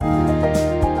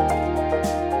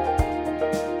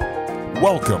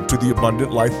Welcome to the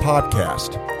Abundant Life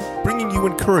Podcast, bringing you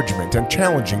encouragement and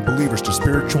challenging believers to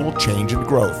spiritual change and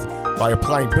growth by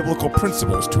applying biblical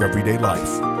principles to everyday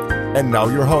life. And now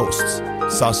your hosts,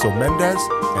 Saso Mendez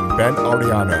and Ben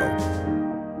Ariano.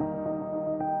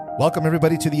 Welcome,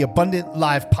 everybody, to the Abundant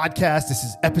Life Podcast. This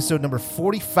is episode number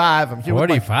 45. I'm here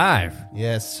 45? with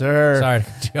Yes, sir. Sorry to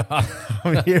cut you off.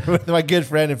 I'm here with my good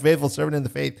friend and faithful servant in the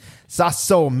faith,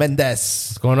 Saso Mendez.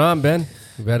 What's going on, Ben?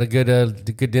 We've had a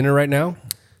good dinner right now.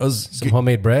 It was some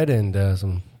homemade bread and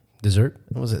some dessert.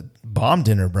 What was it? Bomb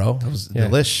dinner, bro. It was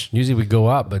delish. Usually we go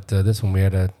out, but this one we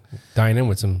had to dine in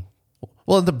with some.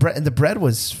 Well, the bread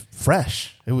was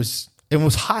fresh. It was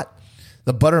hot.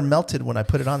 The butter melted when I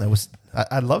put it on there.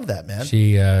 I love that, man.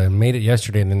 She made it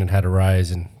yesterday, and then it had to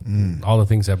rise, and all the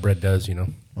things that bread does, you know.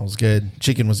 It was good.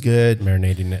 Chicken was good.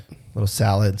 Marinating it. A little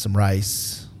salad, some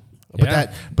rice.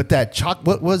 Yeah. But that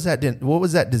what was that? What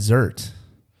was that dessert?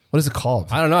 What is it called?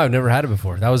 I don't know. I've never had it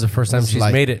before. That was the first time she's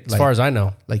made it, as far as I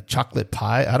know. Like chocolate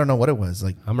pie? I don't know what it was.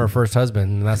 Like I'm her first husband,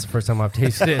 and that's the first time I've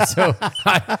tasted it. So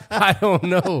I don't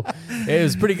know. It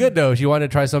was pretty good, though. She wanted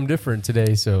to try something different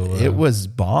today. So it was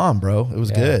bomb, bro. It was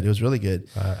good. It was really good.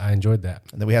 I enjoyed that.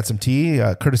 And then we had some tea,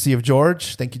 courtesy of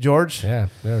George. Thank you, George. Yeah,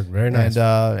 very nice.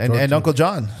 And Uncle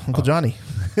John, Johnny.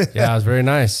 Yeah, it was very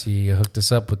nice. He hooked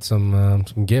us up with some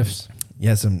gifts.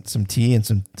 Yeah, some tea and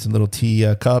some little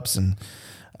tea cups, and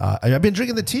I've been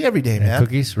drinking the tea every day, man.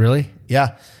 Cookies, really?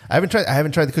 Yeah, I haven't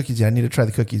tried the cookies yet. I need to try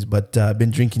the cookies, but I've been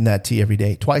drinking that tea every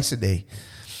day, twice a day.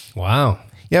 Wow.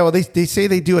 Yeah, well, they say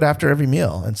they do it after every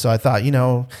meal, and so I thought,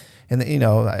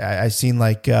 I've seen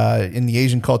like in the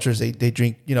Asian cultures they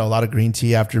drink a lot of green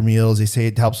tea after meals. They say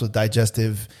it helps with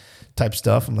digestive type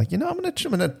stuff. I'm like, I'm gonna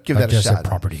give that a shot. Digestive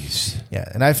properties. Yeah,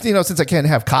 and I've since I can't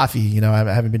have coffee,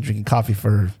 I haven't been drinking coffee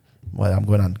for I'm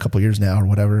going on a couple years now or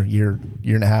whatever, year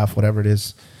and a half, whatever it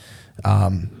is.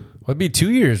 It'd be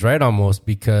 2 years, right? Almost,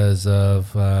 because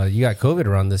of you got COVID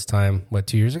around this time. What,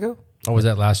 2 years ago? Or was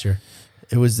that last year?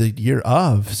 It was the year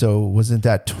of. So wasn't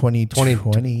that 2020?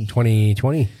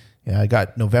 2020. Yeah, I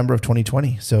got November of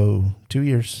 2020. So 2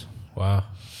 years. Wow.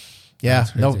 Yeah,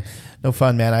 no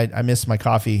fun, man. I miss my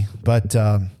coffee, but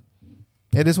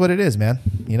it is what it is, man.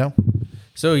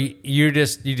 So you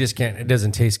just can't. It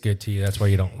doesn't taste good to you. That's why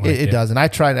you don't. Like it doesn't. I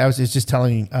tried. I was just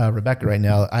telling Rebecca right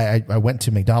now. I went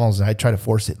to McDonald's and I tried to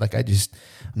force it. Like I'm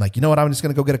like, you know what? I'm just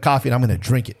gonna go get a coffee and I'm gonna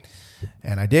drink it.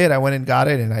 And I did. I went and got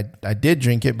it and I did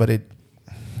drink it, but it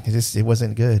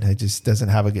wasn't good. It just doesn't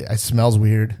have it smells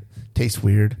weird, tastes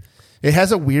weird. It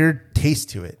has a weird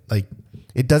taste to it. Like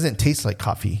it doesn't taste like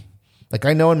coffee. Like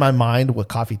I know in my mind what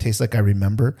coffee tastes like. I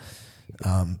remember,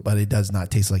 but it does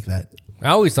not taste like that. I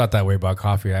always thought that way about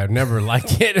coffee. I've never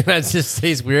liked it, and that just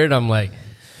tastes weird. I'm like,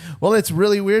 well, it's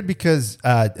really weird because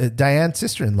Diane's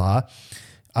sister-in-law,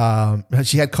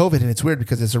 she had COVID, and it's weird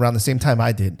because it's around the same time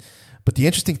I did. But the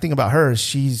interesting thing about her is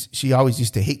she always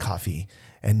used to hate coffee,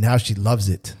 and now she loves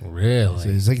it. Really? So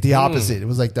it's like the opposite. It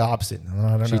was like the opposite. I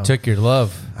don't know. She took your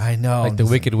love. I know. Like the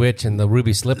Wicked Witch and the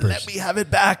ruby slippers. Let me have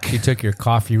it back. She took your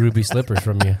coffee ruby slippers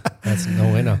from you. That's no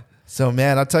bueno. So,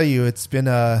 man, I'll tell you, it's been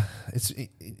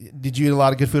did you eat a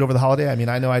lot of good food over the holiday? I mean,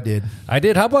 I know I did. I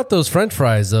did. How about those French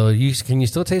fries, though? Can you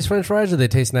still taste French fries, or they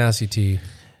taste nasty to you?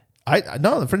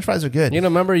 No, the French fries are good.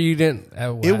 Remember you didn't. At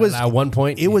one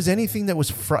point, it was anything that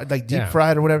was fried, like deep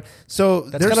fried or whatever. So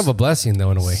that's kind of a blessing,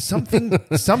 though, in a way.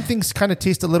 Something's kind of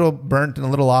taste a little burnt and a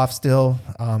little off still.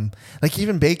 Like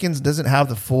even bacon's doesn't have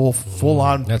the full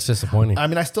on. That's disappointing. I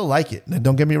mean, I still like it.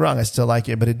 Don't get me wrong, I still like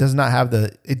it, but it does not have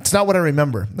it's not what I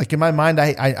remember. Like in my mind,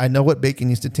 I know what bacon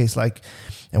used to taste like.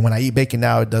 And when I eat bacon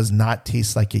now, it does not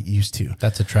taste like it used to.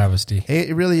 That's a travesty.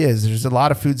 It really is. There's a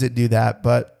lot of foods that do that,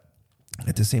 but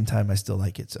at the same time, I still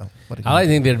like it. So I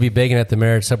think there'd be bacon at the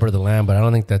marriage supper of the Lamb, but I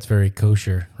don't think that's very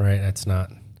kosher, right? That's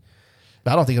not.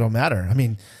 I don't think it'll matter. I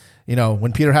mean,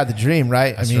 when Peter had the dream,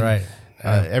 right? That's right.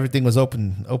 Everything was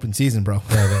open season, bro.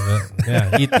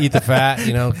 Yeah. Eat the fat,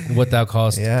 what thou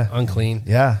callest unclean.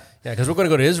 Yeah. Yeah, because we're going to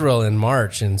go to Israel in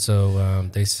March, and so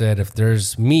they said if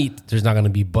there's meat, there's not going to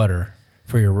be butter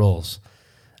for your rolls.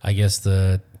 I guess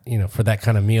for that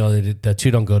kind of meal, the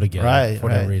two don't go together for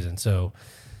that reason. So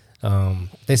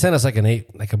they sent us like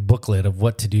a booklet of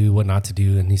what to do, what not to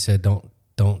do, and he said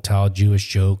don't tell Jewish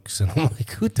jokes, and I'm like,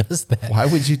 who does that? Why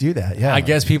would you do that? Yeah, I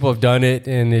guess people have done it,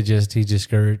 and he just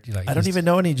I don't even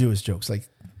know any Jewish jokes. Like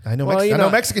I know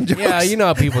Mexican jokes. Yeah, you know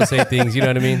how people say things. You know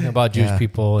what I mean about Jewish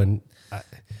people, and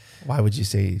why would you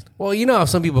say? Well, how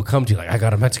some people come to you like, I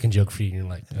got a Mexican joke for you, and you're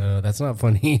like, that's not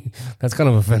funny. That's kind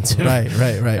of offensive.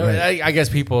 Right. I guess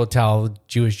people tell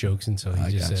Jewish jokes, and so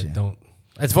he just said, don't.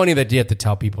 It's funny that you have to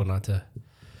tell people not to.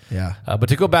 Yeah. But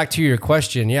to go back to your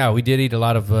question, we did eat a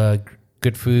lot of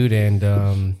good food,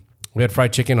 and we had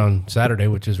fried chicken on Saturday,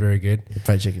 which was very good.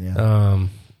 Fried chicken, yeah.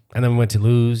 And then we went to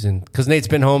Lou's, and because Nate's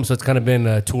been home, so it's kind of been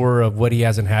a tour of what he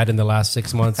hasn't had in the last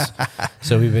 6 months.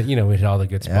 So we've been, we hit all the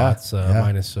good spots,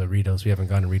 minus Ritos. We haven't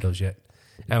gone to Ritos yet.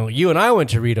 And you and I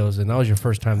went to Ritos, and that was your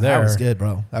first time there. That was good,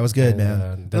 bro. That was good,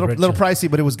 man. Little pricey,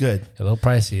 but it was good. A little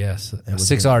pricey, yes. A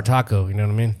 $6 taco, you know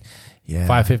what I mean? Yeah.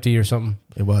 $5.50 or something.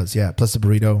 It was, yeah. Plus the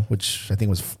burrito, which I think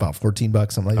was about $14,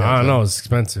 something like that. I don't know. It's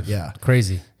expensive. Yeah.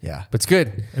 Crazy. Yeah. But it's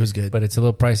good. It was good. But it's a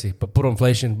little pricey. But put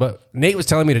inflation. But Nate was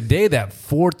telling me today that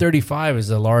 $4.35 is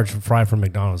a large fry from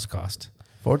McDonald's cost.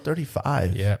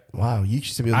 $4.35. Yeah. Wow. You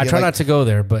used to be able to I try not to go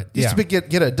there, but used to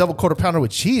get a double quarter pounder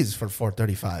with cheese for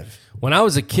 $4.35. When I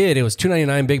was a kid, it was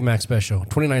 $2.99 Big Mac special,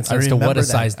 29 cents to what a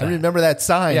size that. I remember that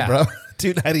sign, bro.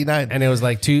 $2.99. And it was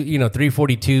like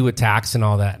 $3.42 with tax and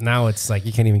all that. Now it's like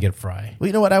you can't even get a fry. Well,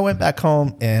 you know what? I went back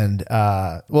home and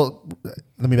let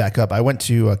me back up. I went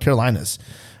to Carolinas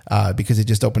because it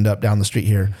just opened up down the street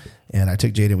here. And I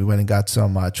took Jada. We went and got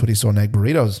some chorizo and egg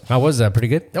burritos. How was that? Pretty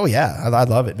good? Oh, yeah. I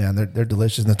love it, man. They're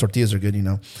delicious, and the tortillas are good,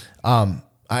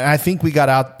 I think we got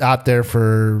out there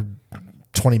for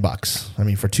 $20. I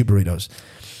mean, for 2 burritos.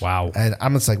 Wow. And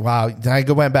I'm just like, wow. Then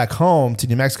I went back home to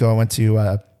New Mexico. I went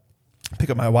to pick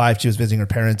up my wife. She was visiting her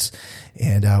parents.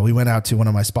 And we went out to one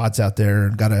of my spots out there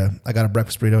and I got a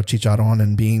breakfast burrito, chicharron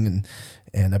and bean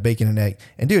and a bacon and egg.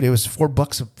 And dude, it was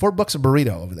 $4 a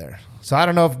burrito over there. So I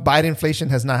don't know if Biden inflation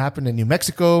has not happened in New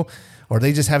Mexico or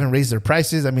they just haven't raised their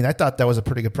prices. I mean, I thought that was a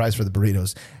pretty good price for the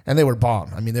burritos, and they were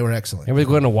bomb. I mean, they were excellent. Maybe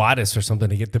going to Juarez or something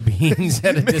to get the beans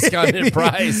at a discounted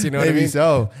price. You know what I mean?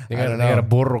 So. They got a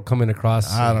burro coming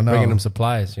across. I don't know. Bringing them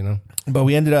supplies, But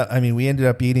we ended up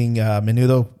eating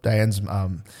menudo. Diane's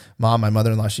mom, my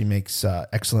mother-in-law, she makes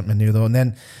excellent menudo. And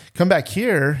then come back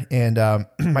here, and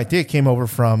my tia came over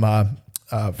from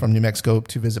New Mexico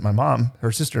to visit my mom,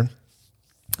 her sister.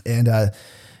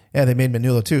 And they made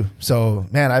menudo too. So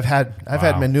man, I've had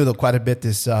menudo quite a bit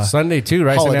this Sunday too,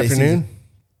 right? Sunday afternoon.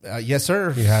 Yes,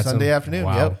 sir. You had Sunday some? afternoon.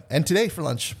 Wow. Yep. And today for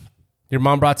lunch. Your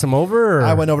mom brought some over? Or?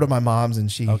 I went over to my mom's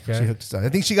and she hooked us up. I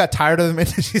think she got tired of them and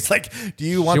she's like, "Do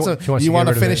you want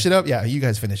to finish it up? Yeah, you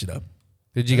guys finish it up."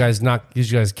 Did you guys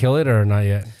kill it or not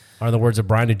yet? Are the words of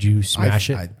Brian, did you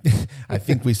smash it? I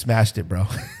think we smashed it, bro. All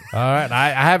right. I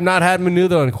have not had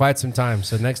menudo in quite some time.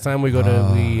 So next time we go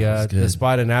to the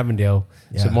spot in Avondale,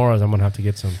 Zamora's, I'm going to have to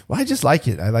get some. Well, I just like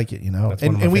it. I like it, That's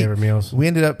one of my favorite meals. We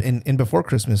ended up, in before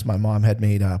Christmas, my mom had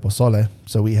made pozole.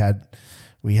 So we had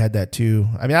that too.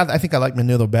 I mean, I think I like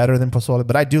menudo better than pozole,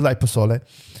 but I do like pozole.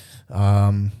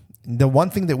 The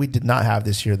one thing that we did not have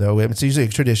this year, though, it's usually a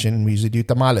tradition. We usually do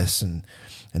tamales, and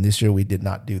this year we did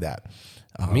not do that.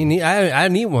 I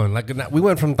didn't eat one. Like we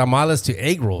went from tamales to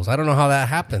egg rolls. I don't know how that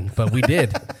happened, but we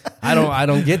did. I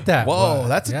don't get that. Whoa,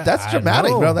 that's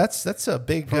dramatic, bro. That's a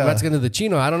big. From Mexican to the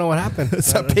Chino, I don't know what happened.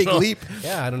 It's a big leap.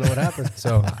 Yeah, I don't know what happened.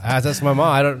 So that's my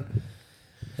mom.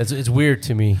 It's weird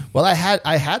to me. Well, I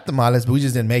had tamales, but we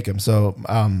just didn't make them. So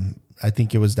I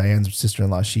think it was Diane's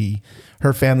sister-in-law.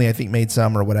 Her family, I think, made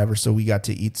some or whatever. So we got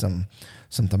to eat some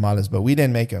tamales, but we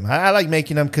didn't make them. I like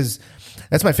making them because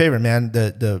that's my favorite, man.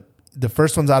 The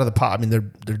first ones out of the pot, I mean,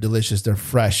 they're delicious. They're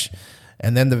fresh.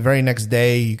 And then the very next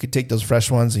day, you could take those fresh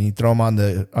ones and you throw them on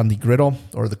the griddle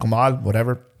or the comal,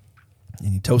 whatever,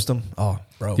 and you toast them. Oh,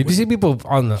 bro. Did you see people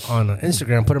on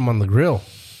Instagram put them on the grill?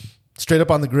 Straight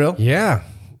up on the grill? Yeah.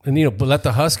 And, but let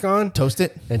the husk on. Toast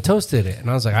it? And toasted it.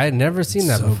 And I was like, I had never seen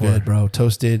that before. So good, bro.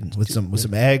 Toasted with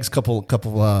some eggs, couple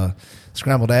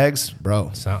scrambled eggs,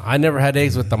 bro. So I never had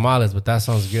eggs with tamales, but that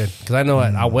sounds good. Because I know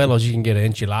at Abuelos, you can get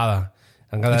an enchilada.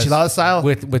 Enchilada style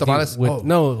with tamales?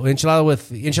 No,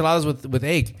 enchiladas with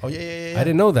egg. Oh yeah. I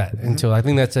didn't know that until I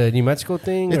think that's a New Mexico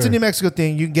thing. It's a New Mexico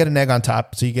thing. You can get an egg on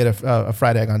top, so you get a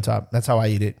fried egg on top. That's how I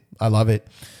eat it. I love it.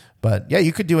 But yeah,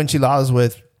 you could do enchiladas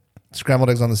with scrambled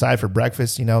eggs on the side for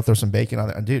breakfast. Throw some bacon on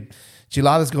it. And dude,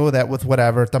 enchiladas go with that with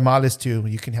whatever. Tamales too.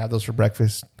 You can have those for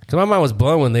breakfast. Because my mind was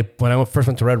blown when I first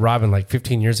went to Red Robin like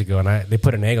 15 years ago, and they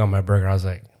put an egg on my burger. I was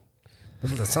like,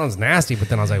 that sounds nasty, but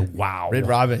then I was like, wow. Red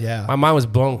Robin, yeah. My mind was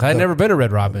blown because I'd never been to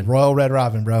Red Robin. Royal Red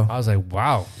Robin, bro. I was like,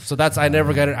 wow. So I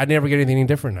never get anything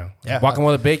different now. Yeah. Walking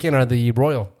with the bacon or the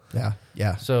Royal.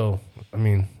 Yeah. So, I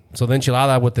mean, the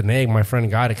enchilada with the egg, my friend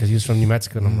got it because he was from New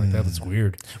Mexico, and I'm like, that's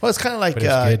weird. Well, it's kind of like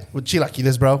with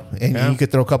chilaquiles, bro. And you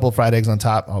could throw a couple of fried eggs on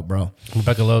top. Oh, bro.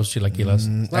 Rebecca loves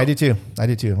chilaquiles. I do too.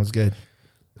 It was good.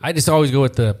 I just always go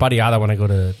with the pareada when I go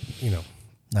to,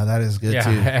 Now that is good too.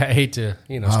 I hate to,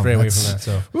 stray away from that.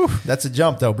 So that's a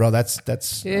jump though, bro. That's good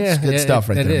stuff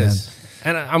right there, man.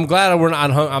 And I'm glad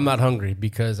I'm not hungry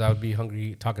because I would be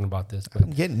hungry talking about this. But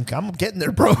I'm getting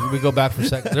there, bro. We go back for a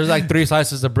second. There's like 3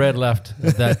 slices of bread left.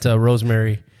 That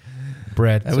rosemary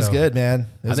bread. That was good, man.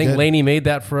 I think Lainey made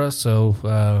that for us, so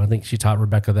I think she taught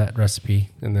Rebecca that recipe,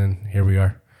 and then here we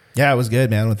are. Yeah, it was good,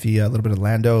 man. With the little bit of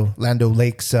Lando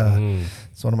Lakes.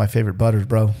 It's one of my favorite butters,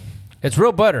 bro. It's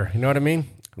real butter. You know what I mean?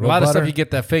 A lot of stuff you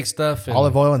get that fake stuff.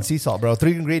 Olive oil and sea salt, bro.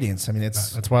 3 ingredients. I mean,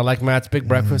 that's why I like Matt's Big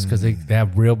Breakfast because they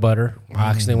have real butter. I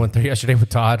actually went there yesterday with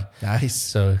Todd. Nice.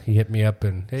 So he hit me up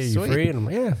and, hey, you free? And I'm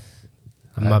like, yeah.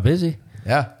 I'm not busy.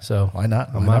 Yeah. So why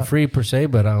not? I'm not free per se,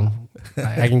 but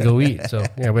I can go eat. So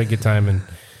yeah, we had a good time, and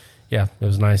yeah, it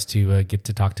was nice to get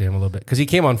to talk to him a little bit because he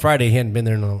came on Friday. He hadn't been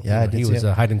there in he was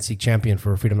a hide and seek champion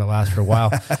for Freedom at Last for a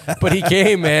while, but he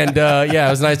came, and it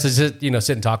was nice to just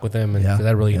sit and talk with him, and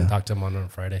I really didn't talk to him on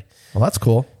Friday. Well, that's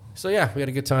cool. So yeah, we had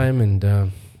a good time, and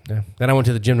then I went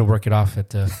to the gym to work it off at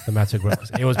the Matt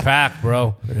Breakfast. It was packed,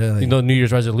 bro. Really? New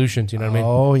Year's resolutions. You know what I mean?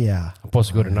 Oh yeah. I'm supposed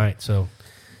to go tonight, so.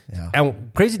 Yeah.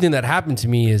 And crazy thing that happened to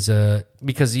me is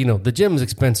because the gym is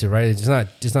expensive, right? It's not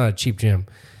a cheap gym.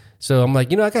 So I'm like,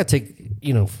 I got to take,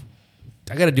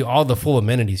 I got to do all the full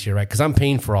amenities here, right? Because I'm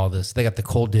paying for all this. They got the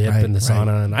cold dip and the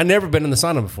sauna, and I've never been in the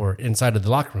sauna before inside of the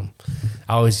locker room.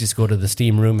 I always just go to the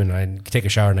steam room and I take a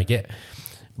shower and I get.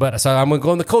 But so I'm gonna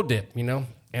go in the cold dip,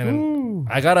 and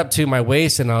I got up to my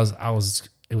waist and it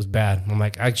was bad. I'm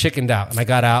like, I chickened out and I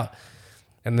got out.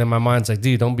 And then my mind's like,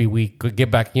 dude, don't be weak.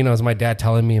 Get back. It's my dad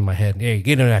telling me in my head, hey,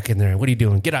 get back in there. What are you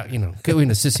doing? Get out. Get in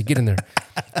the sissy. Get in there.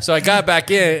 So I got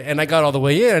back in and I got all the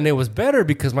way in, and it was better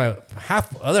because my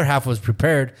other half was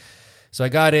prepared. So I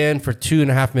got in for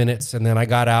 2.5 minutes, and then I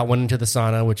got out, went into the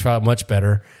sauna, which felt much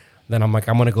better. Then I'm like,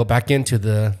 I'm going to go back into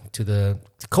the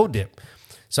cold dip.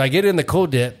 So I get in the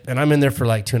cold dip, and I'm in there for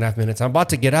like 2.5 minutes. I'm about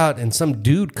to get out, and some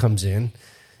dude comes in,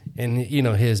 and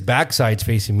his backside's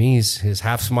facing me. He's his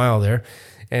half smile there.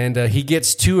 And he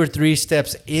gets 2 or 3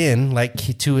 steps in,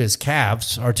 to his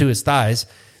calves or to his thighs,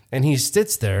 and he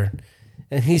sits there,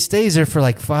 and he stays there for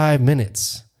like 5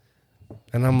 minutes.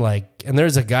 And I'm like, and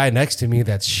there's a guy next to me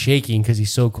that's shaking because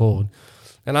he's so cold.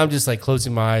 And I'm just like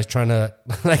closing my eyes, trying to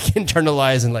like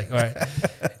internalize and like, all right.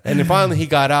 And then finally he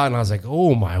got out, and I was like,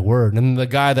 oh my word. And the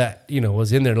guy that,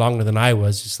 was in there longer than I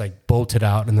was just like bolted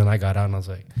out. And then I got out, and I was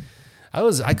like, I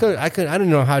didn't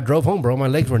know how I drove home, bro. My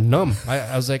legs were numb.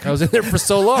 I was in there for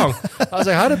so long. I was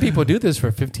like, how do people do this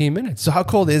for 15 minutes? So how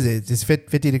cold is it? Is it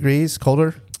 50 degrees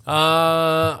colder?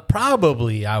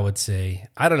 Probably, I would say.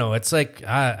 I don't know. It's like,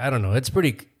 I don't know. It's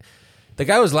pretty. The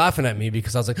guy was laughing at me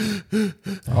because I was like, oh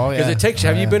yeah. Because it takes.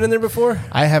 Have you been in there before?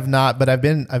 I have not, but I've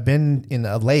been in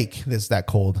a lake that's that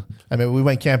cold. I mean, we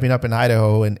went camping up in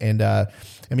Idaho, and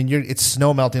it's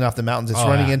snow melting off the mountains. It's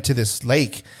running into this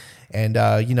lake. And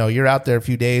you're out there a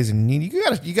few days, and you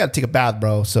gotta take a bath,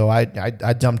 bro. So I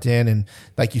jumped in, and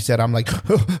like you said, I'm like,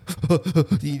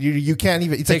 you can't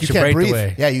even. It's like you can't breathe.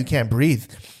 Away. Yeah, you can't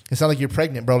breathe. It sounds like you're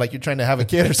pregnant, bro. Like you're trying to have a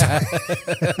kid or something.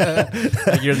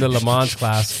 Like you're in the Le Mans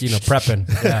class, prepping.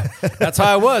 Yeah, that's how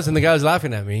I was, and the guy was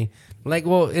laughing at me. I'm like,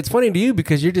 well, it's funny to you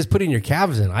because you're just putting your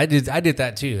calves in. I did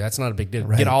that too. That's not a big deal.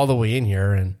 Right. Get all the way in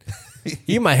here and.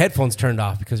 Even my headphones turned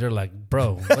off because they're like,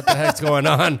 bro, what the heck's going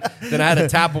on? Then I had to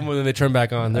tap them and then they turned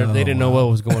back on. They didn't know what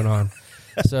was going on.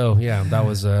 So, yeah, that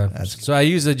was... so I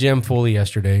used the gym fully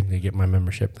yesterday to get my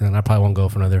membership. And I probably won't go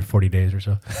for another 40 days or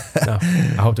so. No,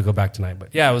 I hope to go back tonight.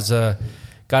 But, yeah, I was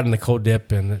got in the cold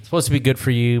dip, and it's supposed to be good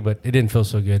for you, but it didn't feel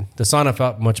so good. The sauna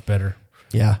felt much better.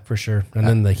 Yeah. For sure. And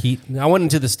then the heat. I went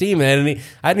into the steam, and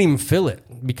I didn't even feel it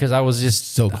because I was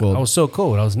just... so cold. I was so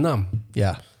cold. I was numb.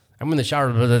 Yeah. I'm in the shower.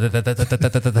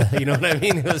 You know what I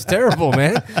mean? It was terrible,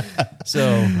 man. So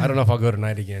I don't know if I'll go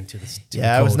tonight again to the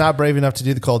Yeah, I was not brave enough to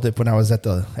do the cold dip when I was at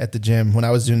the gym. When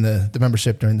I was doing the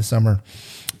membership during the summer,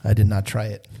 I did not try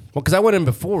it. Well, because I went in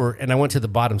before, and I went to the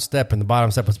bottom step, and the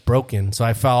bottom step was broken, so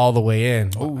I fell all the way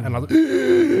in. Ooh. And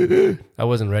I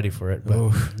wasn't ready for it,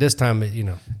 but this time,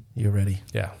 you're ready.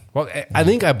 Yeah. Well, I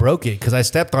think I broke it because I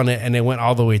stepped on it, and it went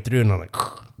all the way through, and I'm like,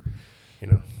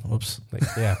 whoops. Like,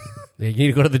 yeah. You need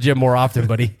to go to the gym more often,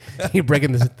 buddy. You're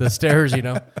breaking the stairs,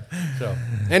 So,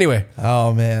 anyway.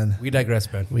 Oh, man. We digress,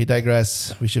 Ben. We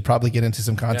digress. We should probably get into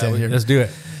some content here. Let's do it.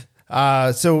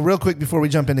 So real quick before we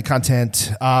jump into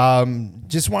content, I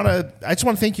just want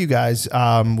to thank you guys.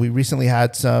 We recently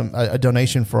had a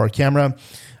donation for our camera.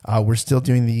 We're still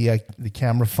doing the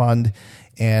camera fund,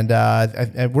 and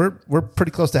we're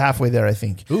pretty close to halfway there, I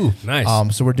think. Ooh,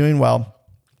 nice. So we're doing well.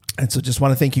 And so just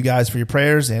want to thank you guys for your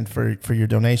prayers and for your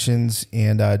donations,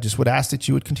 and just would ask that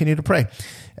you would continue to pray.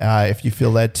 If you feel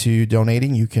led to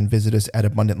donating, you can visit us at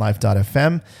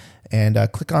abundantlife.fm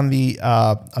and click on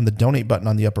the donate button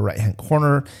on the upper right-hand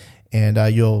corner. and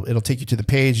it'll take you to the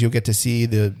page. You'll get to see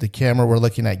the camera we're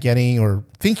looking at getting or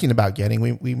thinking about getting.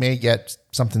 We may get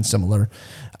something similar,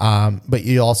 but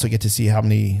you also get to see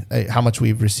how much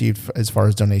we've received as far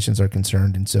as donations are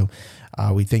concerned. And so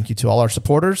we thank you to all our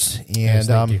supporters, and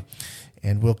Yes,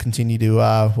 and we'll continue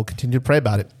to pray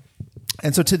about it.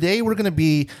 And so today we're going to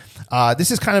be,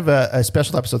 this is kind of a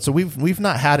special episode. So we've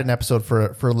not had an episode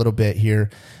for a little bit here.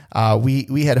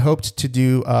 We had hoped to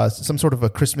do some sort of a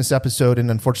Christmas episode, and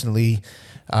unfortunately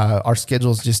our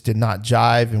schedules just did not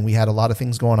jive, and we had a lot of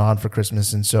things going on for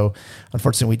Christmas. And so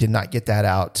unfortunately we did not get that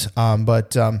out.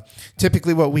 But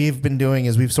typically what we've been doing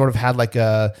is we've sort of had like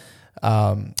a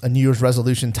New Year's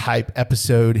resolution type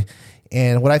episode.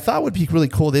 And what I thought would be really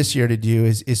cool this year to do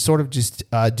is sort of just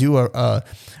do a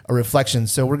reflection.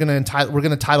 So we're going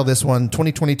to title this one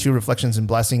 2022 Reflections and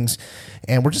Blessings,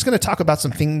 and we're just going to talk about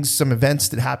some things, some events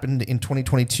that happened in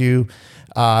 2022.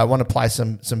 I want to apply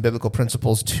some biblical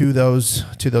principles to those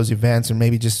events, and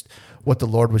maybe just what the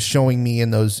Lord was showing me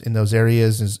in those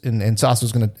areas. And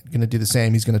Saso's going to do the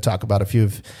same. He's going to talk about a few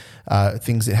of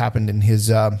things that happened in his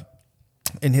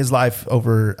life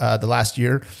over the last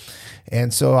year.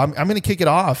 And so I'm going to kick it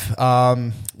off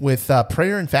with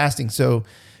prayer and fasting. So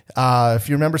if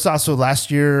you remember, Saso,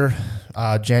 last year,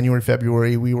 January,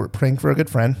 February, we were praying for a good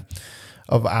friend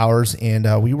of ours,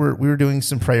 and we were doing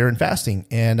some prayer and fasting.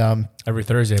 And every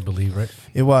Thursday, I believe, right?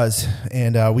 It was,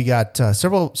 and we got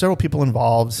several people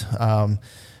involved.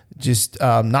 Just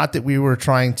not that we were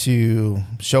trying to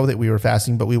show that we were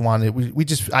fasting, but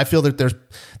I feel that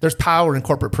there's power in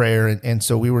corporate prayer, and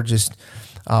so we were just.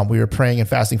 We were praying and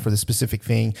fasting for the specific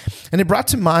thing, and it brought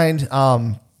to mind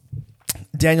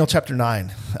Daniel chapter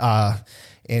 9.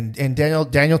 And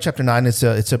Daniel chapter 9 it's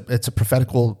a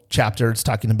prophetical chapter. It's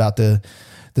talking about the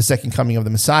second coming of the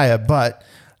Messiah. But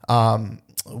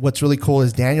what's really cool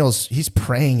is he's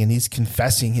praying and he's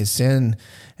confessing his sin,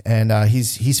 and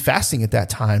he's fasting at that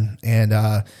time. And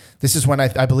this is when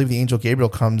I believe the angel Gabriel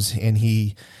comes and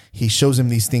he shows him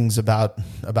these things about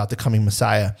the coming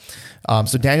Messiah.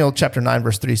 So Daniel chapter 9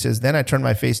 verse 3 says, "Then I turned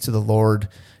my face to the Lord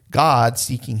God,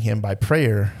 seeking him by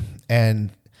prayer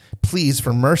and pleas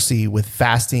for mercy with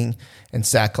fasting and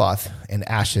sackcloth and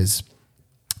ashes."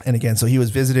 And again, so he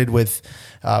was visited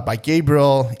by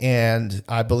Gabriel, and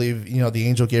I believe the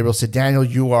angel Gabriel said, "Daniel,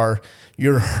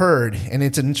 you're heard." And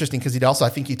it's interesting because I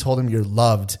think he told him, "You're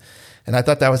loved," and I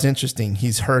thought that was interesting.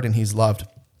 He's heard and he's loved.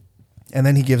 And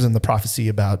then he gives him the prophecy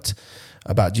about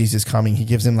Jesus coming. He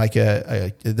gives him like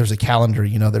there's a calendar,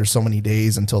 there's so many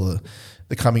days until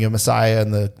the coming of Messiah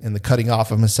and the cutting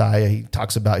off of Messiah. He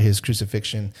talks about his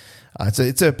crucifixion.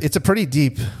 It's a pretty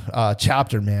deep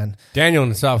chapter, man. Daniel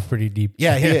himself pretty deep.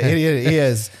 Yeah, he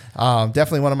is.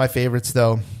 Definitely one of my favorites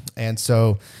though. And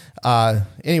so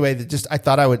anyway, I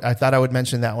thought I would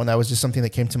mention that one. That was just something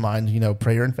that came to mind,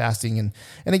 prayer and fasting.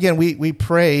 And again, we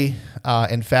pray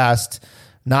and fast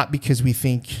not because we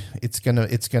think it's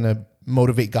gonna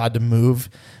motivate God to move,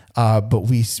 but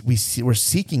we're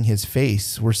seeking His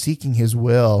face, we're seeking His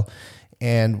will,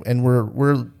 and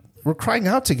we're crying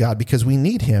out to God because we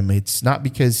need Him. It's not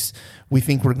because we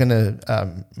think we're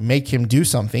gonna make Him do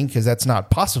something, because that's not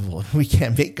possible. We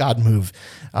can't make God move.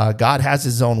 God has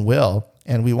His own will,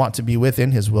 and we want to be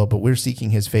within His will, but we're seeking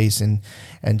His face and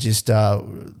just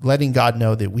letting God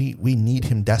know that we need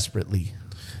Him desperately.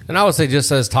 And I would say, just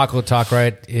as taco talk,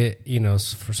 right?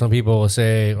 For some people will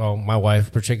say, my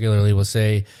wife particularly will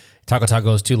say, taco talk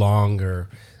goes too long. Or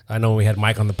I know when we had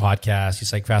Mike on the podcast,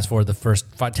 he's like, fast forward the first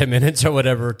 5-10 minutes or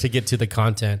whatever to get to the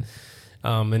content.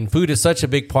 And food is such a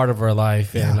big part of our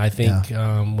life. Yeah, and I think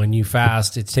when you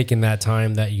fast, it's taking that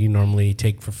time that you normally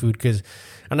take for food.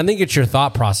 And I think it's your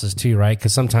thought process too, right?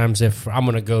 Because sometimes if I'm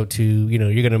going to go to, you're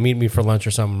going to meet me for lunch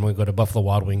or something, I'm going to go to Buffalo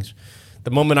Wild Wings. The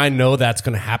moment I know that's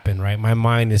going to happen, right? My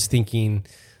mind is thinking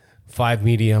 5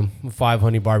 medium, 5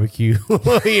 honey barbecue.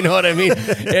 You know what I mean?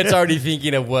 It's already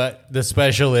thinking of what the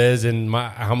special is and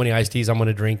how many iced teas I'm going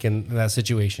to drink in that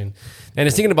situation. And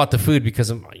it's thinking about the food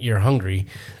because you're hungry.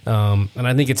 And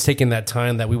I think it's taking that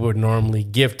time that we would normally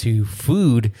give to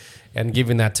food and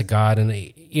giving that to God. And,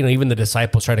 even the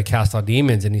disciples try to cast out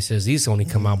demons, and he says, these only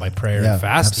come out by prayer and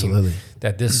fasting. Absolutely.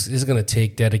 That this is going to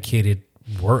take dedicated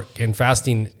work and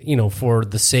fasting, for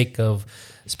the sake of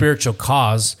spiritual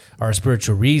cause or a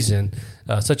spiritual reason,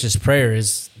 such as prayer,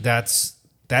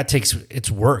 that takes, it's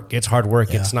work. It's hard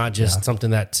work. Yeah, it's not just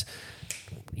something that,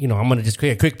 I'm going to just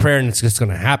create a quick prayer and it's just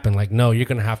going to happen. Like, no, you're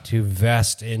going to have to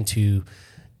invest into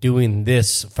doing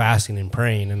this fasting and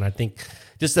praying. And I think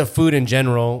just the food in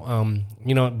general,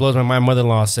 it blows my mind. My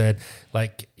mother-in-law said,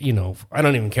 like, I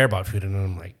don't even care about food. And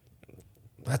I'm like,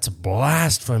 that's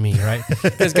blasphemy, right?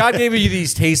 Because God gave you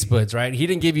these taste buds, right? He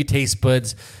didn't give you taste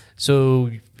buds, so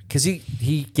because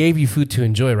he gave you food to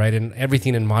enjoy, right, and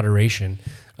everything in moderation.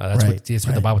 That's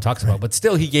what the Bible talks about. But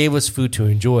still, he gave us food to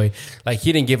enjoy. Like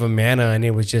he didn't give a manna and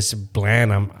it was just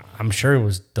bland. I'm sure it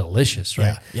was delicious,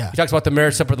 right? Yeah. He talks about the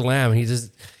marriage supper of the Lamb. And he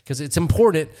says because it's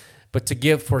important, but to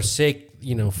give food,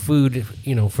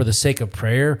 for the sake of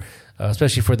prayer,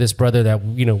 especially for this brother that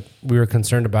we were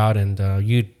concerned about, and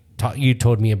you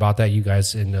told me about that. You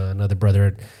guys and another brother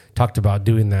had talked about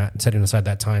doing that, setting aside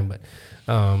that time. But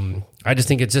I just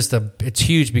think it's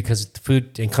huge because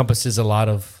food encompasses a lot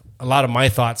of my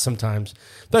thoughts sometimes,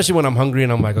 especially when I'm hungry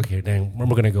and I'm like, okay, dang, we're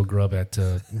going to go grub at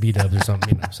B-Dubs or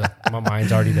something, so my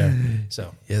mind's already there.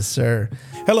 So yes, sir.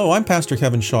 Hello, I'm Pastor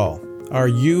Kevin Shaw. Are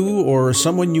you or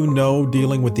someone you know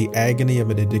dealing with the agony of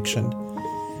an addiction?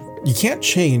 You can't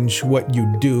change what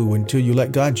you do until you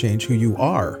let God change who you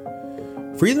are.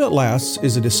 Freedom That Lasts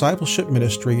is a discipleship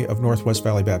ministry of Northwest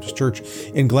Valley Baptist Church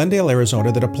in Glendale, Arizona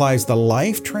that applies the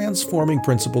life-transforming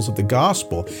principles of the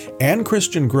gospel and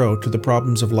Christian growth to the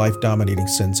problems of life-dominating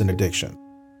sins and addiction.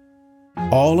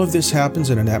 All of this happens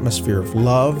in an atmosphere of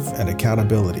love and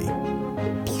accountability.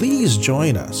 Please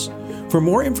join us. For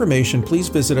more information, please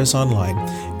visit us online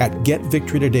at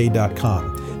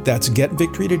getvictorytoday.com. That's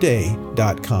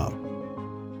getvictorytoday.com.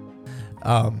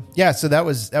 So that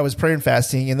was prayer and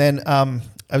fasting. And then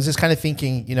I was just kind of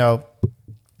thinking,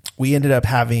 we ended up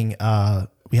having,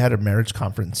 we had a marriage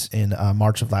conference in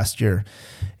March of last year.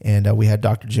 And we had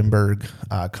Dr. Jim Berg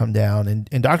come down.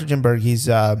 And Dr. Jim Berg, he's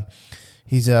a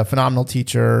phenomenal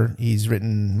teacher. He's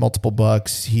written multiple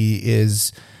books. He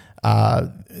is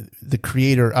the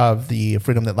creator of the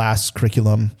Freedom That Lasts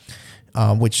curriculum,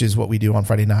 which is what we do on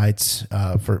Friday nights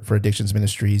for Addictions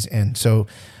Ministries. And so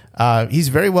he's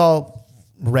very well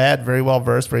read, very well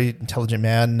versed, very intelligent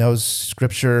man, knows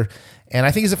scripture, and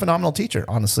I think he's a phenomenal teacher,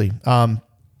 honestly. And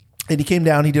he came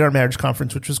down, he did our marriage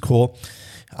conference, which was cool,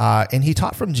 and he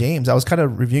taught from James. I was kind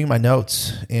of reviewing my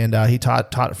notes, and he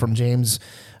taught from James.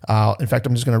 In fact,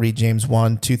 I'm just going to read James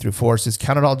 1:2-4. It says,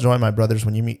 "Count it all joy, my brothers,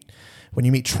 when you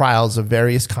meet trials of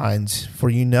various kinds, for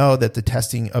you know that the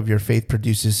testing of your faith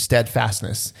produces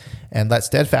steadfastness, and let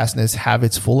steadfastness have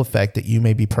its full effect, that you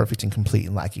may be perfect and complete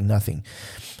and lacking nothing."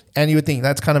 And you would think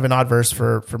that's kind of an odd verse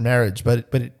for marriage, but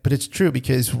it's true,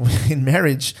 because in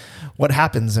marriage, what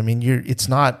happens? I mean, it's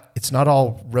not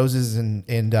all roses and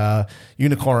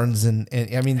unicorns and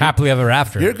I mean, happily ever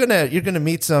after. You're gonna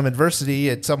meet some adversity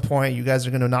at some point. You guys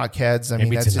are gonna knock heads.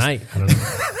 Maybe that's tonight. I don't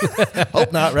know.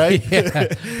 Hope not, right? Yeah.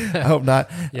 I hope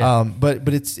not. Yeah. But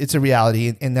it's a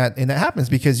reality, and that happens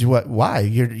because why?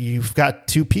 You've got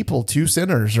two people, two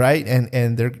sinners, right?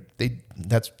 And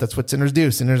that's what sinners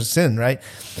do. Sinners sin, right?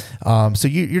 So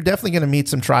you're definitely going to meet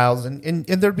some trials, and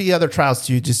there'll be other trials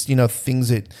too. Just things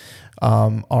that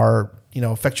are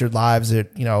affect your lives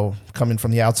that coming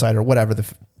from the outside or whatever the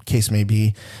case may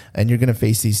be, and you're going to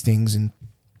face these things. And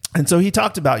so he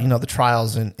talked about the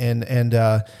trials and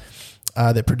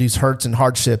that produce hurts and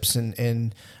hardships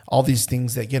and all these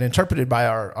things that get interpreted by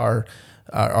our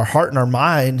heart and our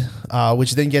mind,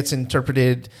 which then gets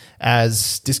interpreted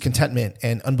as discontentment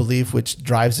and unbelief, which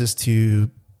drives us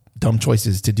to dumb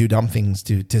choices, to do dumb things,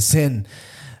 to sin.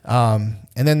 And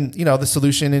then, the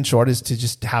solution in short is to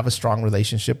just have a strong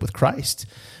relationship with Christ.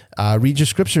 Read your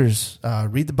scriptures,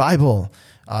 read the Bible,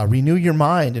 renew your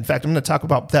mind. In fact, I'm going to talk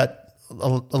about that a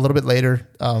little bit later.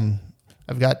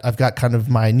 I've got kind of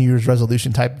my New Year's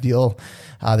resolution type deal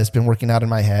that's been working out in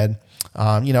my head.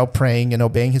 Praying and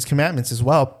obeying His commandments as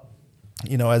well,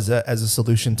 as a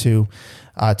solution to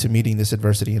meeting this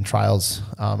adversity and trials.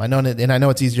 I know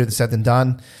it's easier said than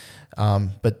done,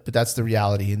 but that's the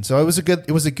reality. And so it was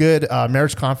a good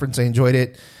marriage conference. I enjoyed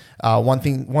it.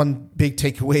 One big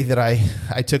takeaway that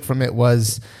I took from it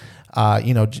was,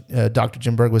 Dr.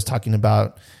 Jim Berg was talking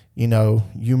about, this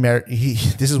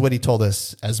is what he told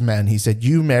us as men. He said,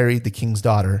 "You married the king's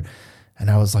daughter." And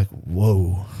I was like,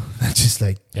 whoa, that's just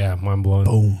like, mind blowing.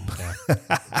 Boom. Yeah.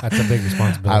 That's a big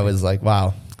responsibility. I was like,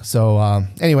 wow. So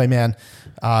anyway, man,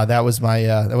 that was my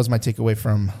takeaway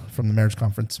from the marriage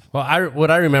conference. Well, what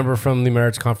I remember from the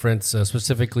marriage conference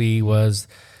specifically was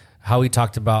how he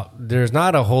talked about there's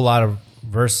not a whole lot of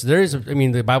verses.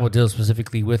 The Bible deals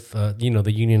specifically with the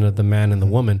union of the man and the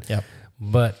woman. Yep.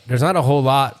 But there's not a whole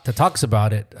lot that talks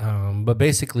about it. But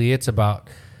basically, it's about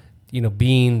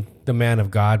being the man of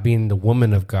God, being the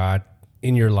woman of God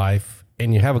in your life,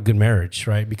 and you have a good marriage,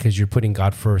 right? Because you're putting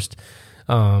God first.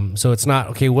 So it's not,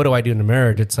 okay, what do I do in a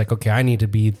marriage? It's like, okay, I need to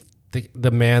be the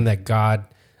man that God,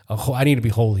 I need to be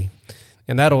holy.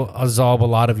 And that'll resolve a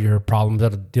lot of your problems.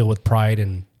 That'll deal with pride.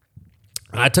 And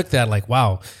I took that like,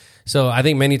 wow, So I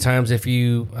think many times if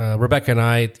you, Rebecca and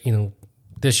I,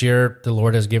 this year the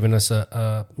Lord has given us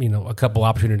a couple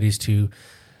opportunities to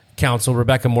counsel.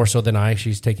 Rebecca more so than I.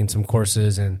 She's taken some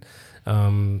courses, and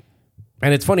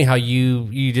it's funny how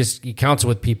you counsel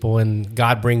with people and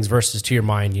God brings verses to your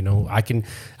mind.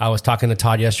 I was talking to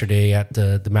Todd yesterday at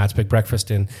the Matt's Big Breakfast,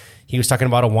 and he was talking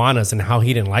about Awanas and how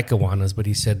he didn't like Awanas, but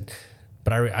he said,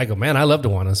 but I go, man, I loved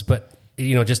Awanas, but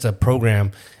just a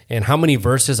program and how many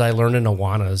verses I learned in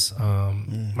Awanas.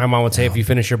 My mom would say, if you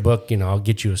finish your book, I'll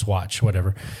get you a Swatch,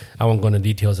 whatever. I won't go into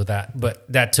details of that, but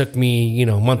that took me,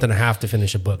 a month and a half to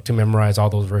finish a book, to memorize all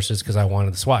those verses because I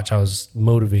wanted the Swatch. I was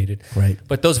motivated. Right.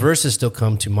 But those verses still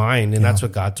come to mind, and that's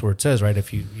what God's word says, right?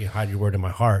 If you hide your word in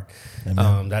my heart,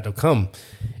 that'll come.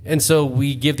 And so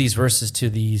we give these verses to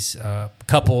these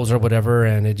couples or whatever,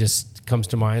 and it just comes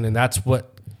to mind, and that's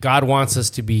what God wants us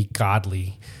to be,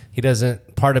 godly. He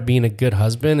doesn't, part of being a good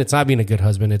husband, it's not being a good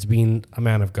husband, it's being a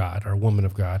man of God or a woman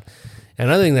of God. And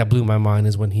another thing that blew my mind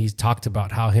is when he talked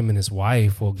about how him and his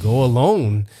wife will go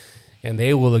alone and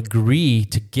they will agree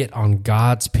to get on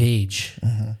God's page,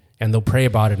 and they'll pray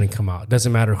about it and come out. It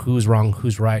doesn't matter who's wrong,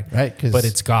 who's right, but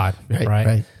it's God,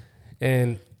 right?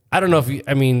 And I don't know if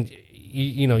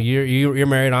you're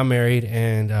married, I'm married,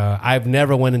 and I've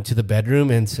never went into the bedroom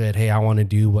and said, hey, I want to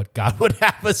do what God would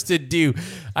have us to do.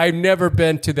 I've never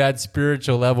been to that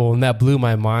spiritual level, and that blew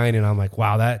my mind, and I'm like,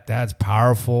 wow, that's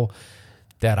powerful,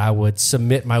 that I would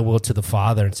submit my will to the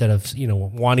Father instead of,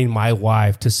 wanting my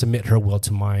wife to submit her will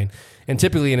to mine. And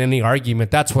typically in any argument,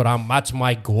 that's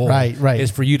my goal, right,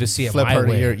 is for you to see it my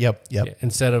way. Yep.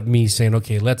 Instead of me saying,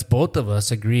 okay, let's both of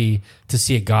us agree to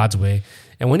see it God's way.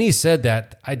 And when he said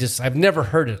that, I've never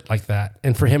heard it like that.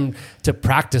 And for him to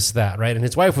practice that, right? And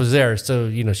his wife was there,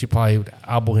 so, she probably would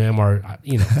elbow him or,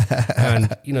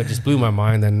 and, just blew my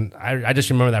mind. And I just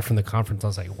remember that from the conference. I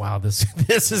was like, wow,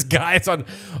 this is guys on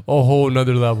a whole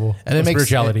nother level of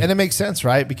spirituality. And it makes sense,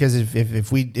 right? Because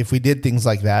if we did things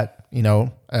like that,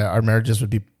 our marriages would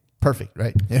be perfect,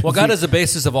 right? Well, God is the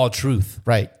basis of all truth.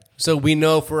 Right. So we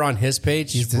know if we're on his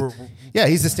page, he's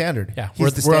the standard. Yeah,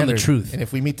 we're on the truth. And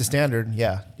if we meet the standard,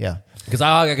 yeah. Because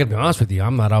I got to be honest with you,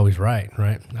 I'm not always right?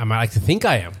 I might like to think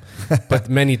I am, but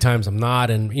many times I'm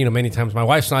not, and many times my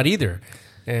wife's not either,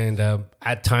 and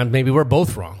at times maybe we're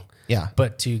both wrong. Yeah.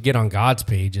 But to get on God's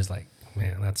page is like,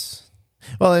 man, that's.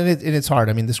 Well, and it's hard.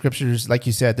 I mean, the scriptures, like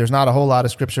you said, there's not a whole lot of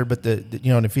scripture, but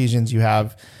in Ephesians you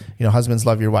have, husbands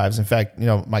love your wives. In fact,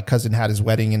 my cousin had his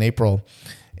wedding in April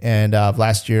and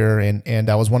last year, and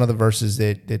that was one of the verses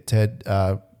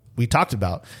that we talked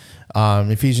about.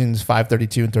 Ephesians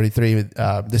 5:32 and 33.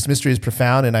 This mystery is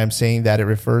profound, and I'm saying that it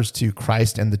refers to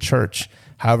Christ and the church.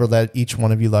 However, let each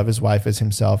one of you love his wife as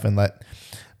himself, and let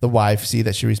the wife see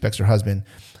that she respects her husband.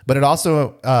 But it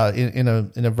also, in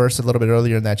a verse a little bit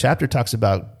earlier in that chapter, talks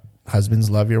about husbands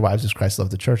love your wives as Christ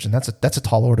loved the church, and that's a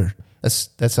tall order.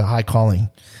 That's a high calling.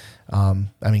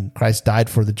 Christ died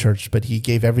for the church, but he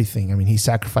gave everything. He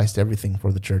sacrificed everything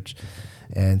for the church.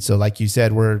 And so, like you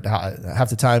said, we're half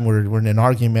the time we're in an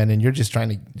argument, and you're just trying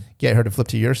to get her to flip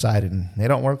to your side, and they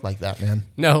don't work like that, man.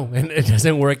 No, and it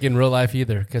doesn't work in real life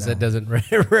either, because that doesn't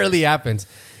rarely happens.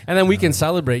 And then we can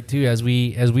celebrate too, as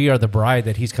we are the bride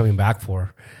that he's coming back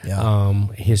for. Yeah.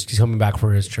 He's coming back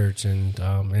for his church, and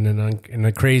in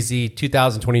a crazy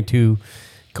 2022.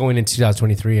 Going into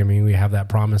 2023, we have that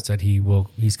promise that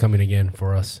he's coming again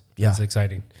for us. Yeah. It's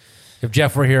exciting. If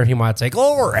Jeff were here, he might say,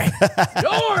 glory,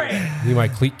 glory. He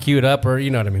might cue it up, or you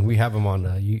know what I mean. We have him on.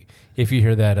 If you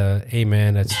hear that,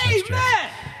 amen, that's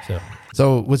Jeff.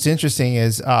 So what's interesting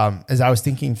is, as I was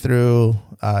thinking through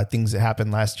things that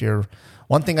happened last year,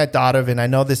 one thing I thought of, and I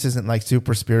know this isn't like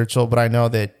super spiritual, but I know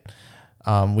that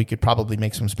we could probably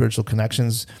make some spiritual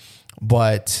connections.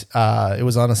 But it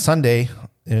was on a Sunday,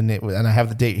 and I have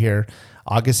the date here,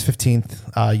 August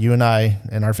 15th. You and I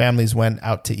and our families went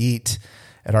out to eat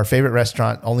at our favorite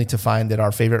restaurant, only to find that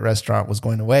our favorite restaurant was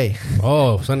going away.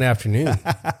 Oh, Sunday afternoon.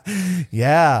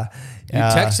 Yeah. You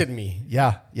texted me.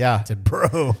 Yeah. I said,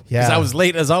 bro. Yeah. Because I was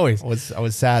late as always. I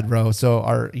was sad, bro. So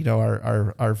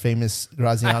our famous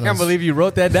Graziano's. I can't believe you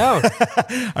wrote that down.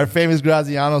 Our famous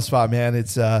Graziano spot, man.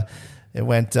 It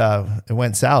went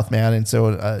south, man. And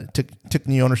so took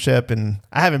new ownership, and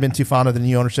I haven't been too fond of the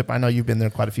new ownership. I know you've been there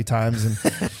quite a few times, and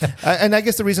and I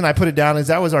guess the reason I put it down is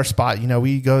that was our spot.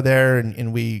 We go there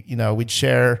and we we'd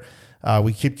share,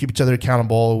 we keep each other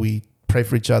accountable. We pray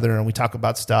for each other, and we talk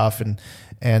about stuff.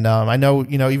 And I know,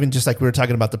 even just like we were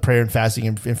talking about the prayer and fasting,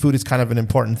 and food is kind of an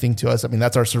important thing to us.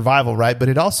 That's our survival, right? But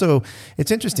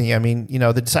it's interesting.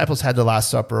 The disciples had the Last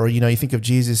Supper, or, you think of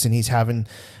Jesus and he's having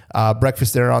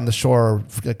breakfast there on the shore,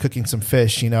 cooking some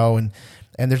fish,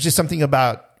 and there's just something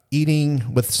about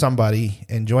eating with somebody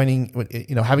and joining,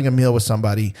 having a meal with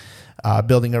somebody,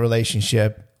 building a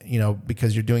relationship,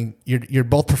 because you're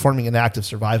both performing an act of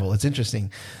survival. It's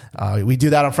interesting. We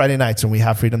do that on Friday nights when we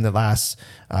have Freedom That Lasts.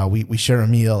 We share a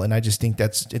meal, and I just think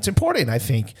it's important, I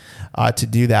think, to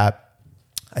do that.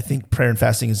 I think prayer and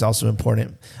fasting is also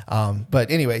important.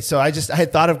 But anyway, so I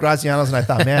had thought of Graziano's, and I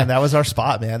thought, man, that was our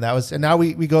spot, man. And now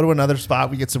we go to another spot.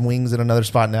 We get some wings at another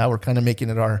spot now. We're kind of making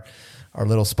it our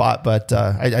little spot. But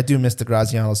I do miss the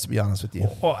Graziano's, to be honest with you.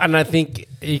 Well, and I think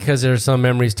because there's some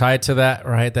memories tied to that,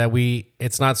 right? That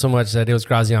it's not so much that it was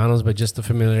Graziano's, but just the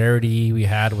familiarity we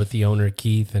had with the owner,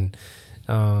 Keith. And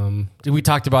we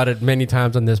talked about it many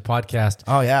times on this podcast.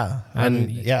 Oh, yeah.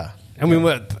 Yeah. I mean,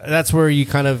 that's where you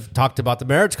kind of talked about the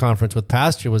marriage conference with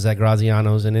Pastor, was at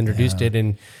Graziano's, and introduced it.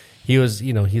 And he was,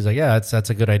 he's like, yeah, that's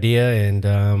a good idea. And,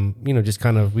 just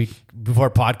kind of,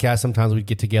 before podcast, sometimes we'd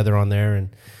get together on there. And,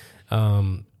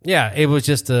 it was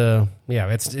just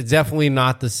it's definitely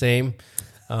not the same.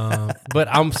 But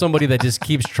I'm somebody that just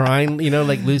keeps trying,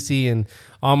 like Lucy. And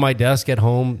on my desk at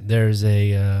home, there's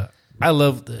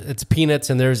it's Peanuts.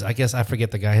 And I guess I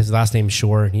forget the guy, his last name's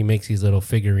Shore, and he makes these little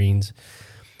figurines.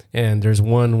 And there's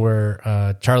one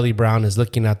where Charlie Brown is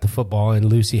looking at the football, and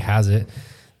Lucy has it.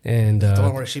 And the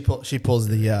one where she pulls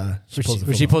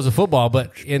the football.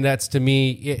 And that's, to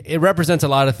me, it represents a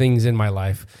lot of things in my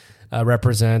life. And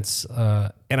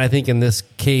I think in this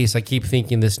case, I keep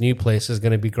thinking this new place is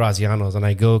going to be Graziano's, and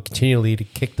I go continually to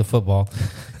kick the football.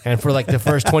 And for like the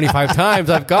first 25 times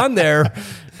I've gone there,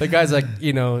 the guy's like,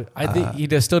 I think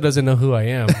he still doesn't know who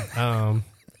I am.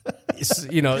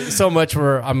 So much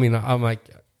where, I'm like,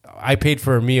 I paid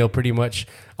for a meal pretty much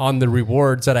on the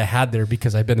rewards that I had there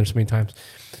because I've been there so many times.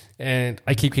 And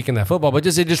I keep kicking that football, but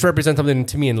it just represents something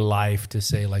to me in life, to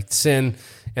say like sin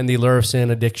and the allure of sin,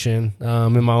 addiction,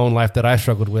 in my own life that I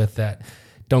struggled with, that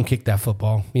don't kick that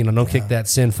football, don't kick that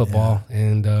sin football. Yeah.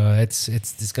 And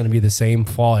it's going to be the same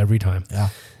fall every time. Yeah.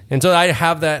 And so I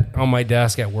have that on my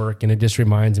desk at work, and it just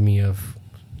reminds me of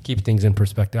keep things in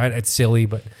perspective. It's silly,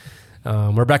 but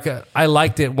Rebecca, I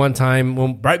liked it one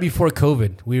time right before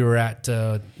COVID. We were at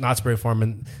Knott's Berry Farm,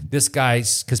 and this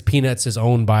guy's, because Peanuts is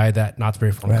owned by that Knott's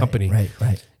Berry Farm company.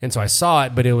 Right. And so I saw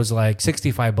it, but it was like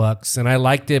 $65, and I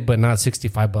liked it, but not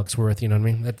 $65 worth. You know what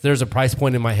I mean? There's a price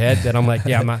point in my head that I'm like,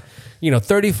 yeah, I'm not,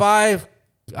 $35.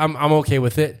 I'm okay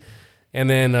with it. And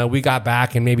then we got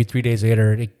back, and maybe 3 days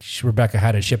later, Rebecca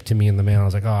had it shipped to me in the mail. I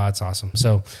was like, oh, that's awesome.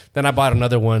 So then I bought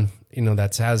another one,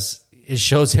 it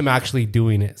shows him actually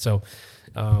doing it. So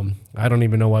I don't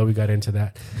even know why we got into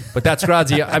that. But that's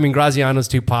Graziano's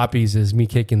Two Poppies is me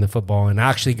kicking the football, and I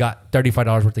actually got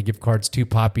 $35 worth of gift cards, Two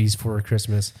Poppies, for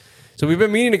Christmas. So we've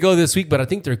been meaning to go this week, but I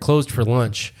think they're closed for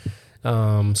lunch.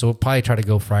 So we'll probably try to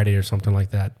go Friday or something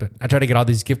like that. But I try to get all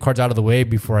these gift cards out of the way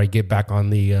before I get back on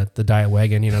the diet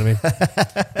wagon. You know what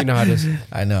I mean? You know how it is.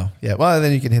 I know. Yeah. Well,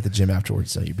 then you can hit the gym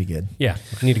afterwards, so you'll be good. Yeah.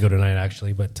 I need to go tonight,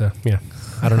 actually. But I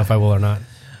don't know if I will or not.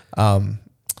 And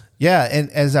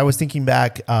as I was thinking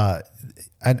back, I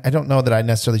don't know that I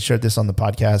necessarily shared this on the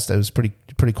podcast. It was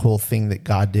pretty cool thing that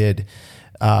God did.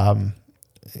 And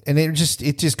it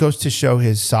just goes to show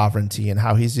his sovereignty and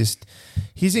how he's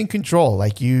in control.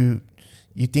 Like you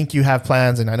think you have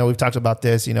plans, and I know we've talked about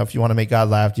this, if you want to make God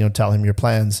laugh, tell him your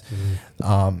plans.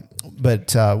 Mm-hmm.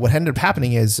 But what ended up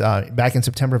happening is, back in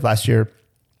September of last year,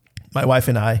 my wife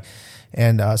and I,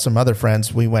 and some other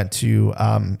friends, we went to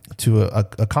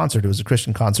a concert. It was a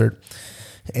Christian concert.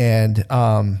 And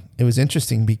it was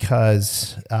interesting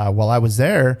because while I was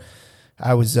there,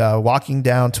 I was walking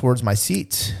down towards my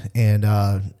seat, and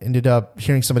ended up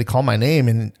hearing somebody call my name.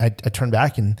 And I turned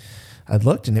back, and I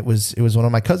looked, and it was one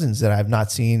of my cousins that I've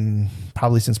not seen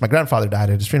probably since my grandfather died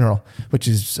at his funeral, which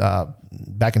is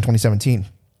back in 2017.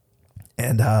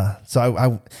 And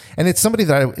so and it's somebody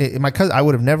that my cousin, I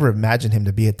would have never imagined him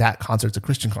to be at that concert. It's a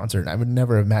Christian concert. I would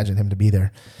never imagine him to be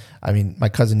there. I mean, my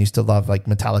cousin used to love like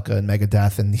Metallica and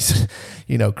Megadeth and these,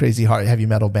 crazy hard heavy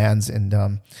metal bands.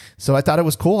 And so I thought it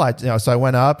was cool. So I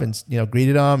went up and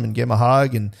greeted him and gave him a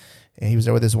hug, and he was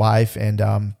there with his wife.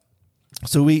 And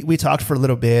so we talked for a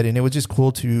little bit, and it was just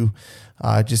cool to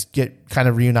just get kind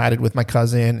of reunited with my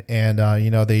cousin. And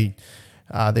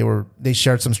they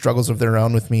shared some struggles of their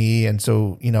own with me. And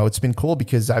so, it's been cool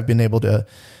because I've been able to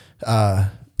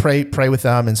pray with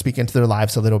them and speak into their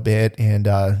lives a little bit. And,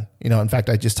 in fact,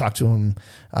 I just talked to him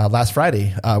last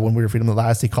Friday when we were Freedom That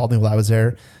Lasts. He called me while I was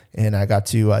there, and I got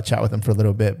to chat with him for a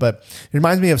little bit. But it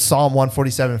reminds me of Psalm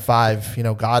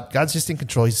 147:5. God's just in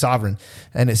control. He's sovereign.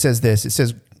 And it says this. It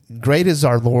says, "Great is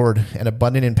our Lord and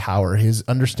abundant in power. His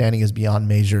understanding is beyond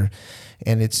measure."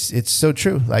 And it's so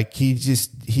true. Like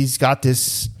he's got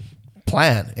this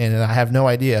plan, and I have no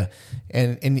idea.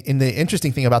 And the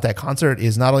interesting thing about that concert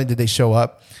is not only did they show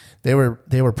up, they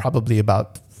were probably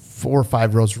about 4 or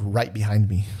 5 rows right behind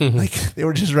me. Like they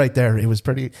were just right there. It was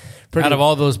pretty out of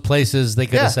all those places they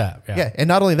could have sat. Yeah. And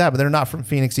not only that, but they're not from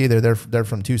Phoenix either. They're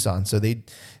from Tucson. So they,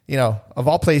 of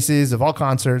all places, of all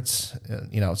concerts,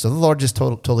 so the Lord just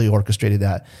totally orchestrated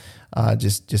that,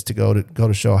 just to go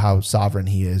to show how sovereign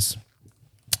He is.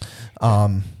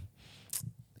 And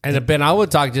Ben, I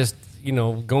would talk just,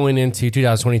 going into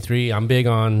 2023, I'm big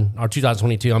on, or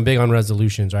 2022, I'm big on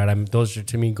resolutions, right? Those are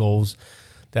to me goals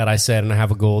that I set, and I have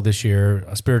a goal this year,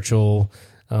 a spiritual,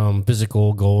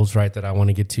 physical goals, right, that I want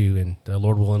to get to, and the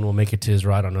Lord willing, we'll make it to His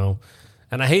right, I don't know.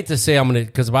 And I hate to say I'm going to,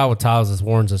 because the Bible tells us,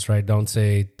 warns us, right? Don't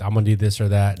say I'm going to do this or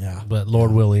that, but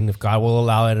Lord willing, if God will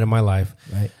allow it in my life,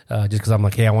 right? Just because I'm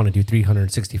like, hey, I want to do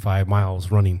 365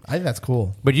 miles running. I think that's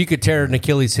cool. But you could tear an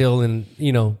Achilles heel in,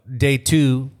 day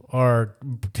 2, or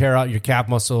tear out your calf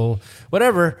muscle,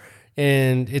 whatever,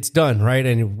 and it's done, right?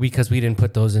 And because we didn't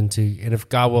put those into, and if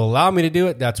God will allow me to do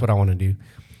it, that's what I want to do.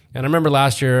 And I remember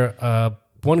last year,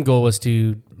 one goal was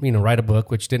to, write a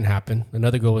book, which didn't happen.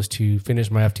 Another goal was to finish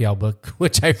my FTL book,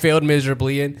 which I failed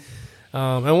miserably in.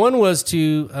 And one was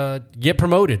to get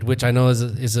promoted, which I know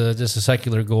is just a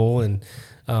secular goal, and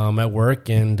at work.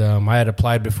 And I had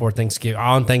applied before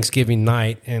Thanksgiving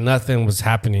night, and nothing was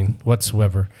happening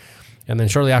whatsoever. And then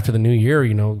shortly after the new year,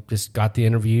 just got the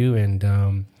interview,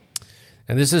 and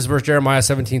this is verse Jeremiah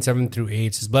 17:7-8.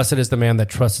 It says, "Blessed is the man that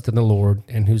trusteth in the Lord,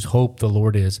 and whose hope the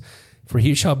Lord is. For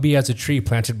he shall be as a tree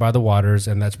planted by the waters,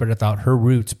 and that spreadeth out her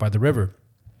roots by the river,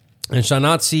 and shall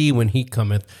not see when heat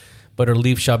cometh, but her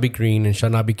leaf shall be green, and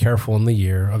shall not be careful in the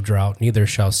year of drought, neither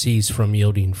shall cease from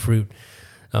yielding fruit."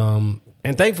 And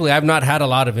thankfully, I've not had a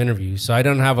lot of interviews, so I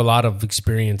don't have a lot of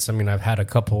experience. I mean, I've had a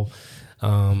couple,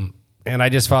 and I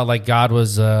just felt like God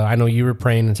was, I know you were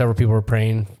praying, and several people were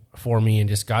praying for me, and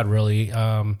just God really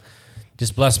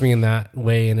just blessed me in that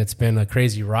way. And it's been a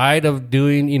crazy ride of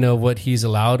doing, what He's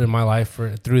allowed in my life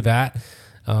through that.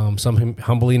 Some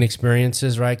humbling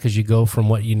experiences, right? Because you go from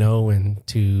what you know and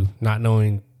to not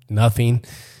knowing nothing,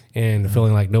 and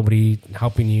feeling like nobody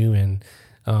helping you. And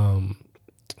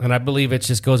I believe it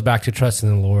just goes back to trusting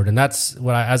in the Lord. And that's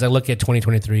what as I look at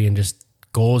 2023 and just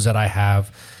goals that I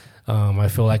have, I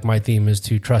feel like my theme is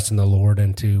to trust in the Lord,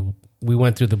 and we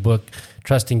went through the book,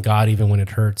 Trusting God Even When It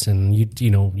Hurts. And you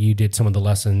did some of the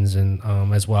lessons and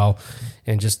as well,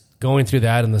 and just going through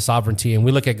that and the sovereignty. And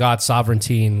we look at God's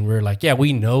sovereignty and we're like, yeah,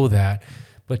 we know that,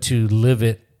 but to live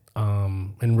it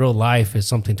in real life is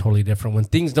something totally different. When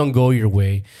things don't go your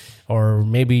way, or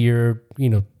maybe you're,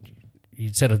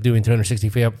 instead of doing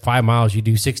 365 miles, you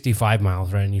do 65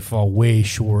 miles, right? And you fall way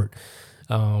short.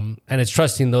 And it's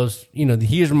trusting those,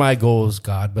 here's my goals,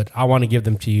 God, but I want to give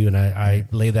them to you, and I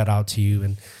lay that out to you.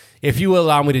 And if you will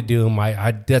allow me to do them,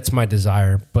 that's my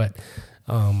desire. But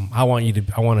I want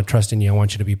to trust in you. I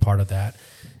want you to be part of that.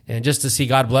 And just to see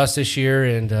God bless this year.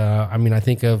 And I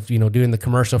think of, doing the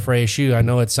commercial for ASU. I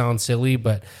know it sounds silly,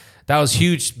 but that was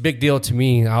huge, big deal to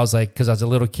me. I was like, because as a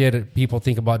little kid, people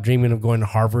think about dreaming of going to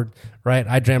Harvard, right?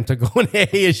 I dreamt of going to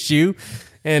ASU.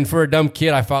 And for a dumb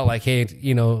kid, I felt like, hey,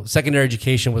 secondary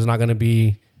education was not going to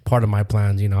be part of my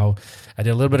plans. I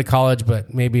did a little bit of college,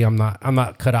 but maybe I'm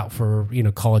not cut out for,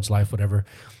 college life, whatever.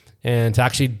 And to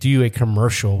actually do a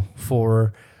commercial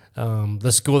for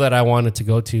the school that I wanted to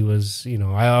go to was,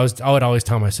 I would always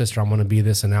tell my sister, I'm going to be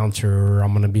this announcer, or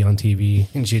I'm going to be on TV.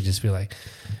 And she'd just be like,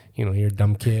 you're a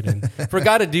dumb kid. And for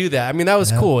God to do that, that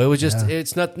was cool. It was just,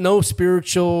 it's no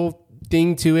spiritual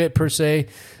thing to it per se.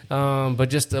 But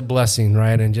just a blessing,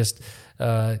 right? And just,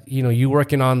 you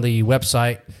working on the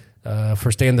website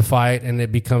for Stay in the Fight, and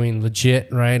it becoming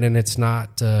legit, right? And it's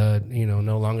not,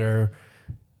 no longer,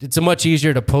 it's a much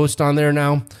easier to post on there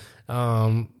now.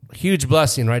 Huge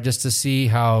blessing, right? Just to see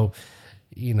how,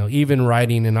 even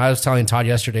writing, and I was telling Todd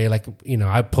yesterday, like,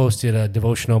 I posted a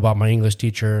devotional about my English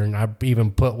teacher, and I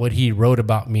even put what he wrote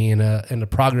about me in a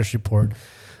progress report.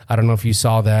 I don't know if you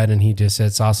saw that, and he just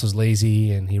said Saso's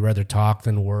lazy and he'd rather talk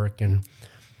than work, and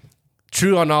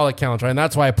true on all accounts, right? And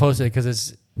that's why I posted it, because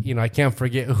it's, I can't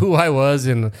forget who I was,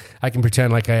 and I can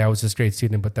pretend like I was this great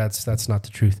student, but that's not the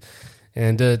truth.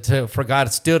 And for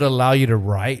God still to allow you to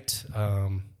write,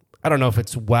 I don't know if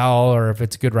it's well or if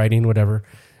it's good writing, whatever.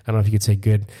 I don't know if you could say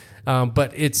good,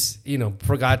 but it's,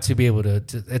 for God to be able to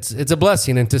it's a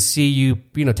blessing, and to see you,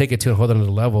 take it to a whole other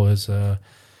level is,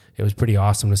 it was pretty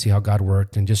awesome to see how God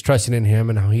worked, and just trusting in Him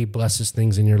and how He blesses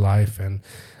things in your life. And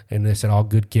they said all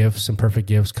good gifts and perfect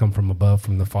gifts come from above,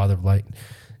 from the Father of light.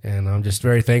 And I'm just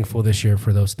very thankful this year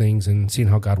for those things and seeing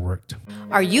how God worked.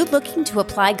 Are you looking to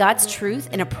apply God's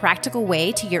truth in a practical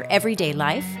way to your everyday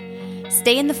life?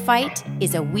 Stay in the Fight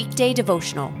is a weekday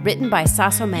devotional written by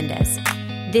Saso Mendez.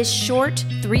 This short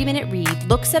 3-minute read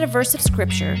looks at a verse of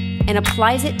scripture and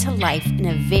applies it to life in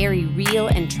a very real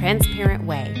and transparent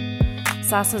way.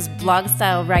 Saso's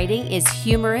blog-style writing is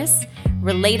humorous,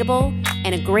 relatable,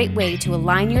 and a great way to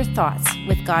align your thoughts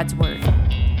with God's Word.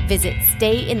 Visit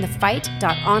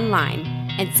stayinthefight.online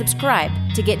and subscribe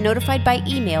to get notified by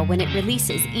email when it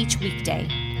releases each weekday.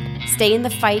 Stay in the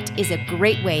Fight is a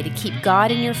great way to keep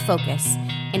God in your focus,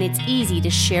 and it's easy to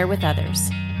share with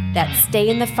others. That's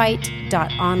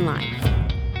stayinthefight.online.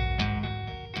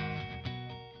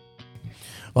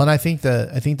 Well, and I think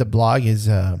the blog is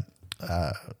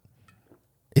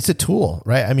it's a tool,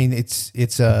 right? I mean,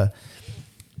 it's an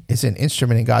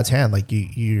instrument in God's hand. Like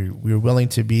we're willing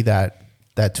to be that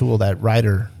tool, that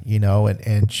writer,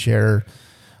 and share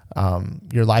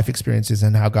your life experiences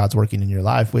and how God's working in your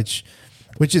life, which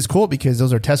is cool because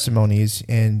those are testimonies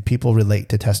and people relate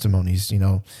to testimonies.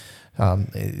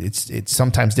 It's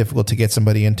sometimes difficult to get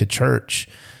somebody into church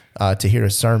to hear a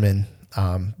sermon,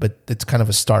 but it's kind of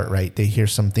a start, right? They hear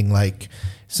something like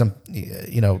some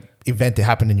event that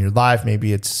happened in your life.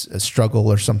 Maybe it's a struggle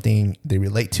or something. They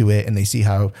relate to it and they see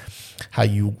how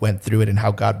you went through it and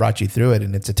how God brought you through it.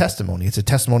 And it's a testimony. It's a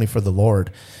testimony for the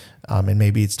Lord. And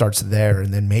maybe it starts there,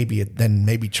 and then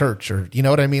maybe church, or you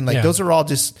know what I mean? Like those are all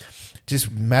just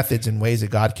methods and ways that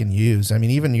God can use. I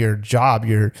mean, even your job,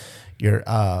 your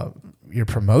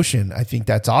promotion, I think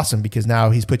that's awesome because now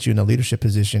He's put you in a leadership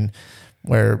position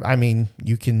where, I mean,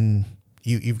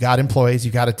 you've got employees,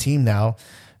 you've got a team now,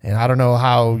 and I don't know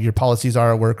how your policies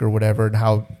are at work or whatever,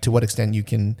 and to what extent you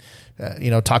can,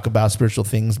 talk about spiritual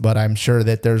things, but I'm sure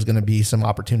that there's going to be some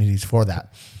opportunities for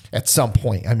that at some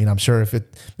point. I mean, I'm sure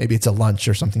maybe it's a lunch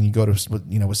or something, you go to,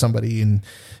 with somebody and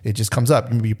it just comes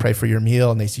up. Maybe you pray for your meal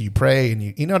and they see you pray,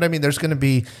 and you know what I mean? There's going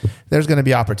to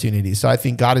be opportunities. So I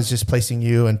think God is just placing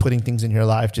you and putting things in your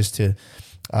life just to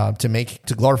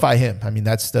glorify Him. I mean,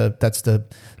 that's the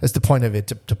point of it,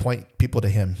 to point people to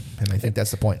Him. And I think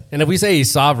that's the point. And if we say He's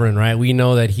sovereign, right, we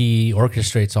know that He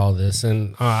orchestrates all this.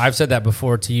 And I've said that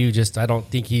before to you, I don't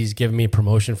think He's given me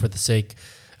promotion for the sake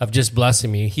of just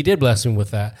blessing me. He did bless me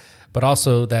with that, but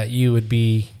also that you would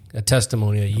be a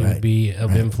testimony, that you would be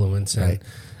of influence, and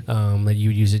that you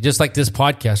would use it. Just like this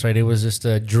podcast, right? It was just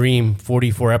a dream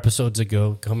 44 episodes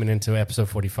ago, coming into episode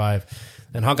 45,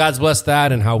 and how God's blessed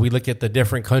that, and how we look at the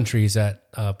different countries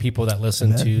that people that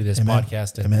listen to this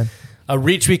podcast, and a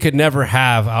reach we could never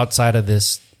have outside of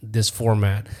this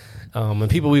format. And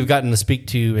people we've gotten to speak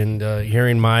to, and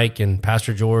hearing Mike and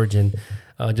Pastor George, and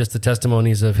just the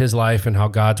testimonies of his life and how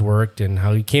God's worked, and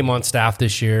how he came on staff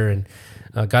this year, and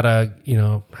had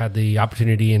the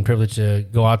opportunity and privilege to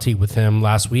go out to eat with him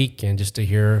last week, and just to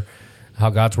hear how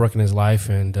God's working his life.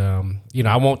 And,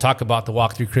 I won't talk about the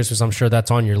walk through Christmas. I'm sure that's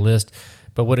on your list,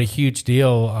 but what a huge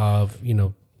deal of,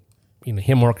 him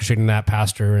orchestrating that,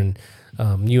 Pastor, and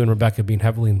you and Rebecca being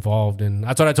heavily involved. And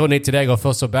that's what I told Nate today. I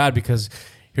feel so bad because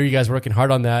here you guys working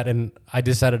hard on that, and I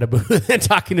decided to booth and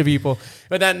talking to people,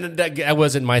 but that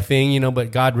wasn't my thing,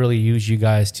 but God really used you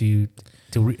guys to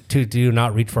do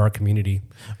not reach for our community.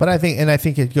 But I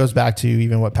think it goes back to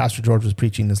even what Pastor George was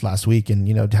preaching this last week,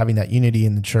 and having that unity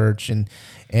in the church, and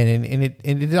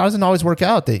it doesn't always work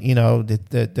out that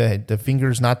the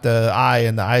finger's not the eye,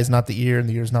 and the eye is not the ear, and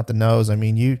the ear is not the nose. I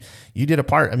mean, you did a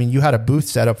part. I mean, you had a booth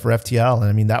set up for FTL, and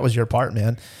I mean that was your part,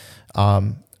 man.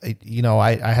 I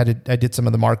did some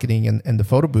of the marketing and the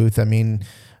photo booth. I mean,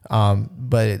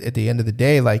 but at the end of the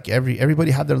day, like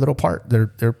everybody had their little part.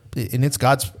 And it's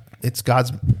God's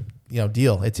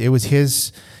deal. It's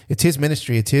His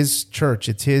ministry. It's His church.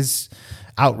 It's His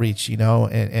outreach.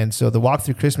 And so the walk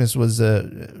through Christmas was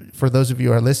for those of you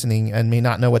who are listening and may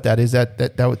not know what that is. That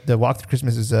the walk through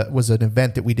Christmas was an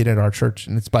event that we did at our church,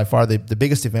 and it's by far the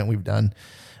biggest event we've done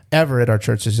ever at our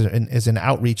church. Is an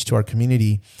outreach to our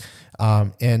community.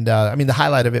 The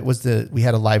highlight of it was we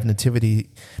had a live nativity,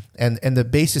 and the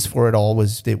basis for it all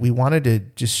was that we wanted to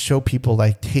just show people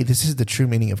like, hey, this is the true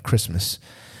meaning of Christmas.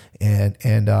 And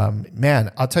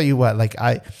man, I'll tell you what, like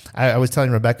I was telling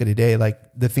Rebecca today, like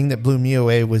the thing that blew me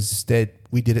away was that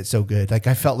we did it so good. Like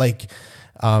I felt like,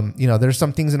 there's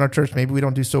some things in our church, maybe we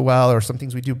don't do so well, or some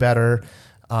things we do better.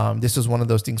 This was one of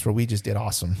those things where we just did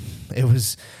awesome. It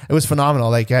was phenomenal.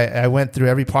 Like I went through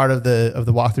every part of the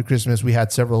walk through Christmas. We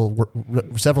had several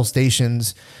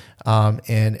stations,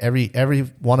 and every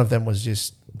one of them was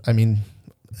just,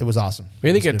 it was awesome.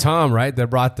 We think of Tom, right? That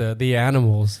brought the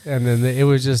animals, and then it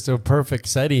was just a perfect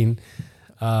setting.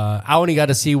 I only got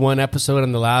to see one episode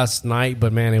on the last night,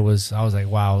 but man, I was like,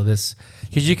 wow, this,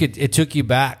 because it took you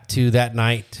back to that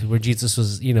night where Jesus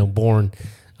was, born.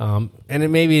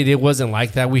 And maybe it wasn't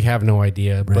like that. We have no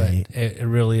idea, Right. but it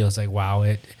really was like, wow.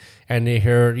 And they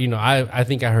heard, I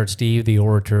think I heard Steve, the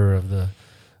orator of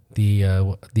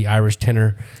the Irish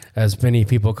tenor, as many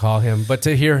people call him. But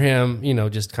to hear him,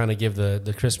 just kind of give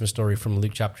the Christmas story from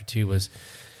Luke chapter 2 was,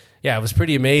 it was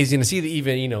pretty amazing to see that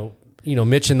even,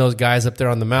 Mitch and those guys up there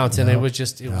on the mountain. It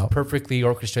was perfectly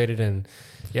orchestrated. And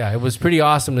it was pretty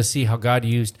awesome to see how God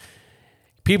used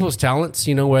people's talents,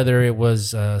 whether it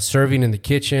was serving in the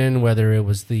kitchen, whether it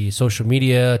was the social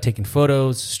media, taking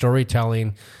photos,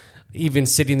 storytelling, even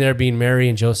sitting there being Mary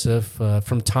and Joseph,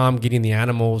 from Tom getting the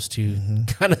animals to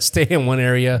kind of stay in one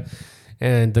area,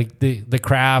 and the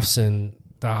crafts and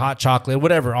the hot chocolate,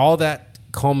 whatever, all that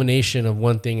culmination of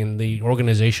one thing and the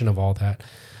organization of all that.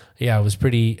 Yeah, it was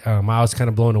pretty, I was kind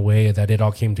of blown away that it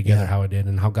all came together how it did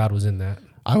and how God was in that.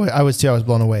 I was too. I was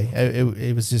blown away.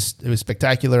 It was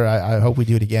spectacular. I hope we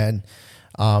do it again.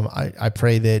 I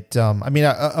pray that,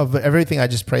 of everything, I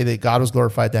just pray that God was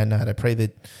glorified that night. I pray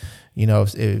that,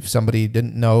 if somebody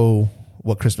didn't know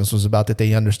what Christmas was about, that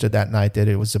they understood that night that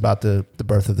it was about the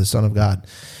birth of the Son of God.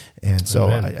 And so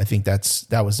I think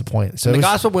that was the point. So the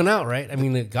gospel went out, right? I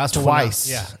mean, the gospel twice.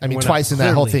 Went out. Yeah, twice in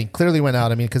that whole thing. Clearly went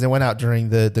out. Because it went out during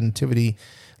the nativity,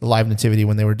 the live nativity,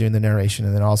 when they were doing the narration,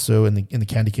 and then also in the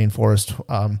candy cane forest,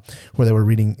 where they were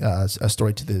reading a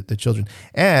story to the children.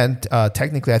 And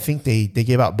technically, I think they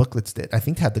gave out booklets that I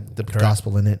think had the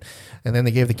gospel in it, and then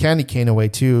they gave the candy cane away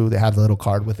too. They had the little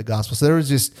card with the gospel. So there was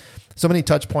just so many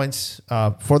touch points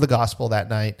for the gospel that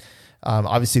night.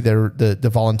 Obviously, the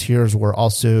volunteers were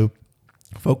also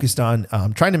focused on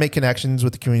trying to make connections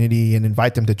with the community and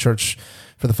invite them to church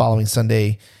for the following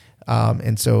Sunday.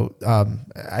 And so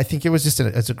I think it was just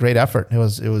it's a great effort. It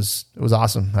was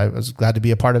awesome. I was glad to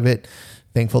be a part of it.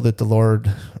 Thankful that the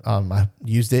Lord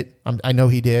used it. I know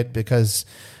He did, because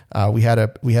we had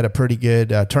a pretty good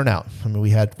turnout.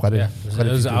 We had quite a.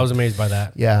 I was amazed by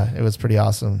that. Yeah, it was pretty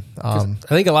awesome. I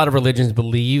think a lot of religions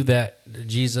believe that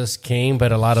Jesus came,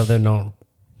 but a lot of them don't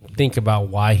think about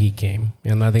why He came,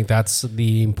 and I think that's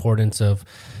the importance of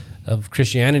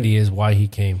Christianity, is why He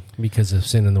came, because of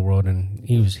sin in the world, and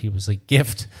he was a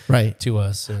gift to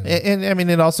us. And I mean,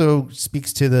 it also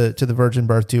speaks to the virgin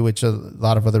birth too, which a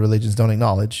lot of other religions don't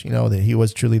acknowledge. That He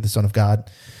was truly the Son of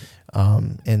God.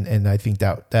 And I think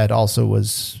that also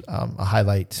was a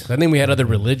highlight. I think we had other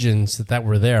religions that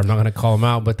were there. I'm not going to call them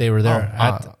out, but they were there,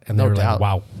 and they were like,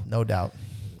 "Wow, no doubt."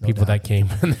 People that came,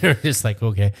 and they're just like,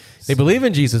 okay, they believe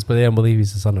in Jesus, but they don't believe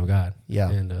He's the Son of God. Yeah,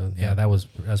 and that was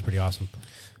pretty awesome.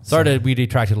 Sorry we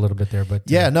detracted a little bit there, but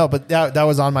but that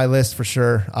was on my list for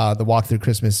sure. The walk through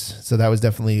Christmas, so that was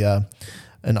definitely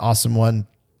an awesome one.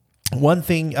 One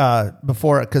thing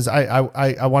before, because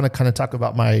I want to kind of talk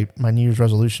about my New Year's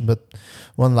resolution, but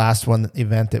one last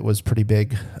event that was pretty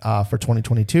big for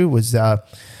 2022 was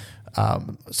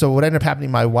so what ended up happening.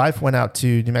 My wife went out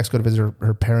to New Mexico to visit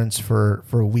her parents for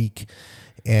a week,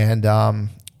 and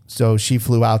so she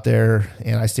flew out there,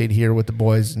 and I stayed here with the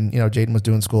boys, and Jaden was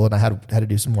doing school, and I had to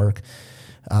do some work.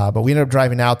 But we ended up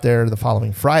driving out there the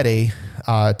following Friday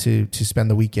to spend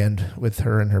the weekend with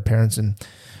her and her parents. And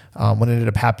what ended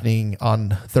up happening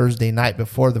on Thursday night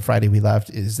before the Friday we left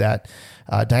is that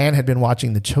Diane had been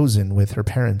watching The Chosen with her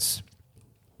parents,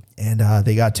 and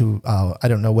they got to I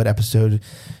don't know what episode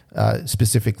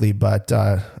specifically, but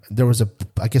there was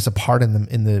a part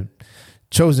in the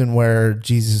Chosen where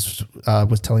Jesus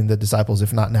was telling the disciples,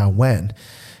 "If not now, when?"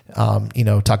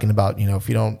 Talking about if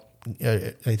you don't.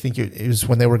 I think it was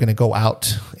when they were going to go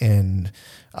out and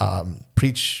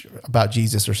preach about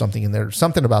Jesus or something, and there's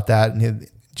something about that. And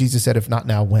Jesus said, "If not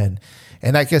now, when?"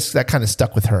 And I guess that kind of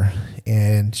stuck with her,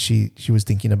 and she was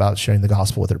thinking about sharing the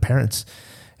gospel with her parents,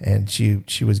 and she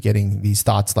was getting these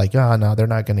thoughts like, "Oh no, they're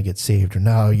not going to get saved," or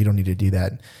 "No, you don't need to do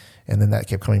that." And then that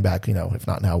kept coming back, if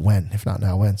not now, when? If not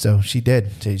now, when? So she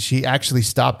did. She actually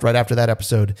stopped right after that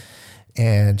episode,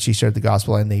 and she shared the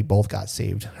gospel, and they both got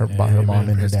saved, her mom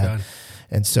and her dad. God.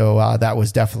 And so that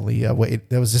was definitely a way.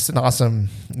 That was just an awesome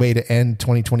way to end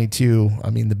 2022. I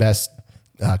mean, the best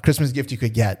Christmas gift you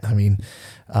could get. I mean,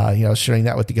 sharing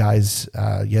that with the guys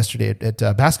yesterday at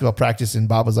basketball practice, and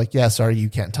Bob was like, "Yeah, sorry, you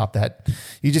can't top that.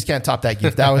 You just can't top that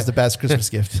gift. That was the best Christmas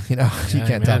gift. You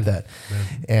can't top that."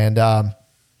 Man.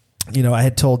 And I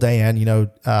had told Diane,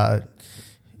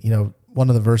 one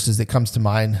of the verses that comes to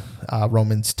mind,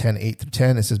 Romans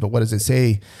 10:8-10. It says, "But what does it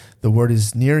say? The word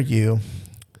is near you,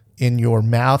 in your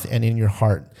mouth and in your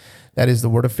heart. That is the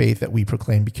word of faith that we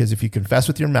proclaim. Because if you confess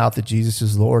with your mouth that Jesus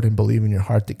is Lord and believe in your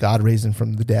heart that God raised him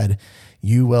from the dead,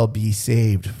 you will be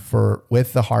saved. For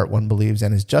with the heart one believes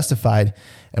and is justified,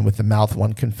 and with the mouth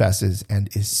one confesses and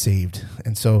is saved."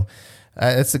 And so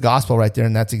It's the gospel right there,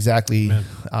 and that's exactly,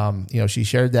 she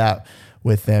shared that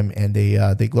with them, and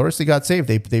they gloriously got saved.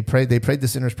 They prayed the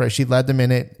sinner's prayer. She led them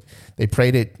in it. They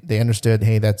prayed it. They understood,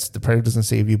 hey, that's the prayer doesn't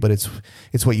save you, but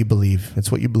it's what you believe.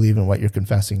 It's what you believe and what you're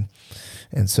confessing.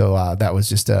 And so that was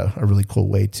just a really cool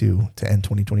way to end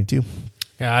 2022.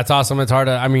 Yeah, that's awesome. It's hard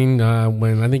to,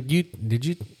 when I think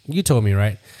you told me,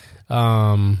 right?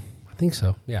 I think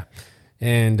so. Yeah.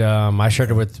 And I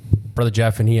shared it with Brother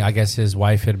Jeff, and I guess his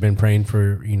wife had been praying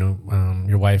for,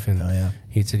 your wife. And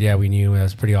he said, yeah, we knew. It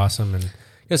was pretty awesome. And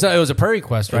it was a prayer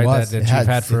request, right? That you've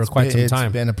had for quite some time.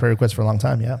 It's been a prayer request for a long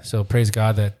time, yeah. So praise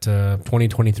God that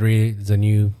 2023 is a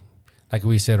new, like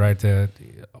we said, right?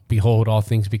 Behold, all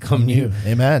things become new.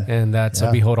 Amen. And that's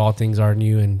behold, all things are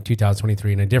new in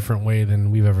 2023 in a different way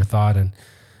than we've ever thought. And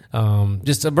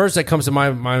just a verse that comes to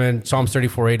my mind, Psalms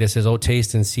 34:8, it says, "Oh,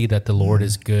 taste and see that the Lord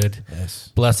is good. Yes.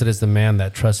 Blessed is the man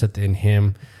that trusteth in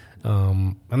him."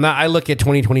 I look at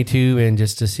 2022 and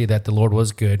just to see that the Lord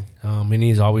was good, and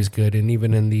He's always good. And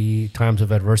even in the times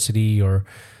of adversity or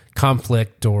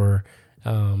conflict or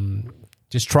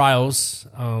just trials,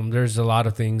 there's a lot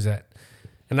of things that.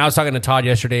 And I was talking to Todd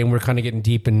yesterday, and we're kind of getting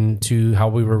deep into how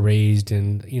we were raised,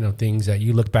 and things that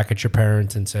you look back at your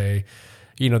parents and say,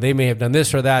 they may have done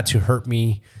this or that to hurt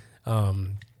me,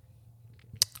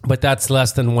 but that's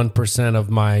less than 1% of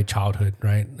my childhood,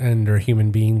 right? And they're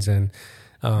human beings, and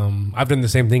I've done the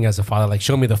same thing as a father. Like,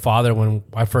 show me the father. When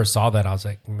I first saw that, I was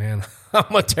like, man,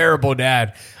 I'm a terrible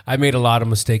dad. I made a lot of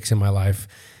mistakes in my life,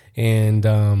 and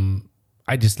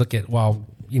I just look at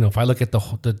if I look at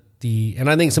the and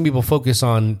I think some people focus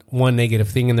on one negative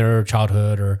thing in their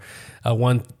childhood or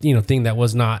one thing that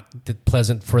was not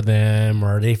pleasant for them,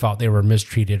 or they felt they were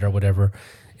mistreated or whatever,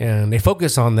 and they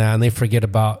focus on that and they forget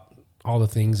about all the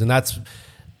things. And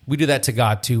we do that to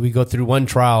God too. We go through one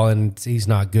trial and He's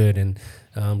not good. And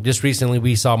just recently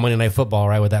we saw Monday Night Football,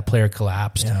 right, where that player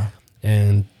collapsed,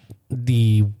 and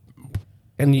you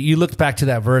looked back to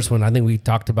that verse when I think we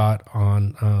talked about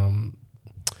on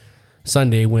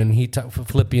Sunday when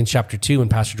Philippians chapter 2,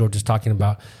 and Pastor George is talking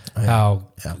about how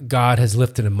God has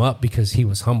lifted him up because he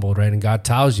was humbled, right? And God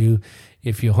tells you,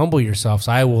 if you humble yourselves,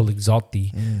 I will exalt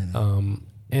thee.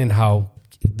 And how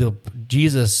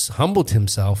Jesus humbled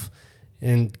himself,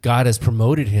 and God has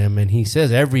promoted him. And He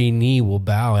says, every knee will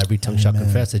bow, every tongue shall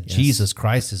confess that Jesus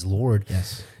Christ is Lord.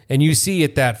 Yes. And you see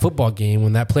at that football game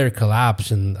when that player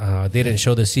collapsed, and they didn't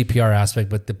show the CPR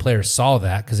aspect, but the players saw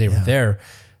that because they were there,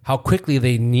 how quickly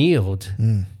they kneeled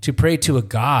to pray to a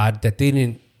God that they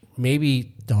didn't,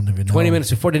 maybe don't even 20 know. minutes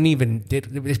before, they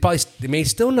may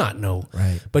still not know,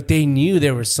 right? But they knew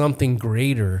there was something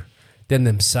greater than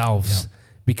themselves,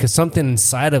 because something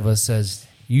inside of us says,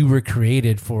 you were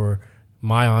created for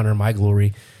my honor, my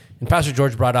glory. And Pastor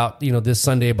George brought out, this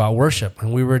Sunday about worship,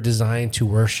 and we were designed to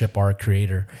worship our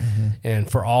Creator. And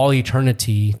for all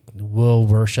eternity, we'll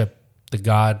worship the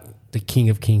God, the King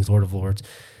of Kings, Lord of Lords.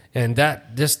 And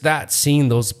that seeing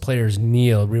those players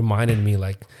kneel reminded me,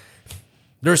 like,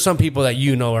 there's some people that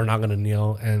are not going to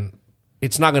kneel, and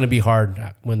it's not going to be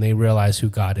hard when they realize who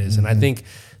God is. And I think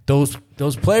those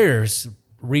players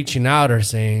reaching out are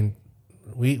saying,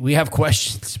 we have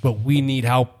questions, but we need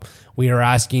help. We are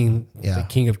asking the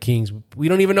King of Kings. We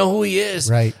don't even know who He is,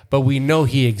 right? But we know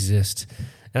He exists.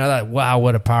 And I thought, wow,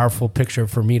 what a powerful picture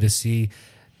for me to see.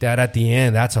 That at the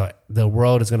end, the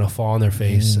world is going to fall on their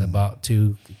face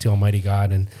to Almighty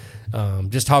God,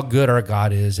 and just how good our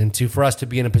God is, and for us to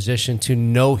be in a position to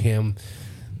know Him.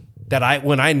 That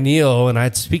when I kneel and I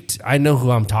speak, I know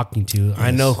who I'm talking to. Yes. I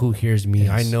know who hears me.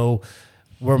 Yes. I know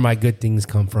where my good things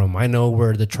come from. I know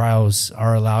where the trials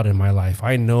are allowed in my life.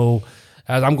 I know,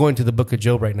 as I'm going to the book of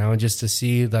Job right now, and just to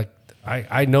see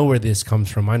I know where this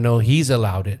comes from. I know He's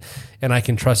allowed it, and I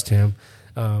can trust Him.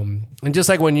 And just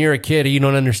like when you're a kid, you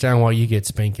don't understand why you get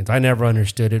spankings. I never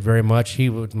understood it very much.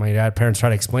 My parents tried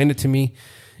to explain it to me.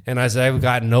 And as I've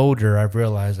gotten older, I've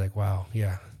realized, like, wow,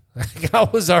 yeah, I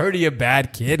was already a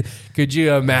bad kid. Could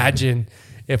you imagine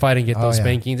if I didn't get those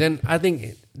spankings? And I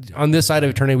think on this side of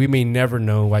eternity, we may never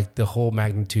know like the whole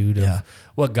magnitude of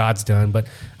what God's done. But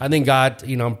I think God,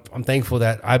 I'm thankful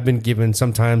that I've been given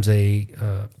sometimes I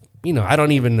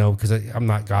don't even know because I'm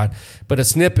not God, but a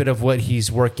snippet of what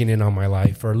He's working in on my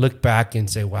life, or look back and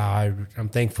say, wow, I'm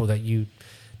thankful that you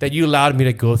allowed me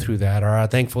to go through that, or I'm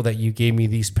thankful that you gave me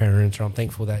these parents, or I'm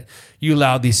thankful that you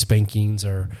allowed these spankings,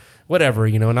 or whatever,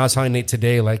 And I was telling Nate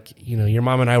today, like, your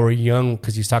mom and I were young,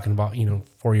 because he's talking about,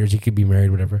 4 years you could be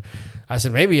married, whatever. I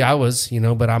said, maybe I was,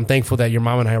 but I'm thankful that your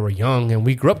mom and I were young and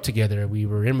we grew up together. We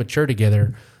were immature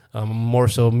together, more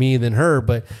so me than her,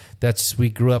 but we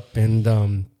grew up,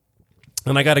 and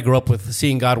I got to grow up with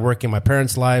seeing God work in my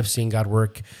parents' lives, seeing God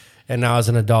work and now as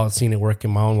an adult, seeing it work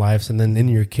in my own life, and then in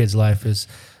your kids' life is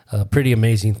a pretty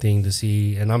amazing thing to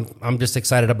see. And I'm just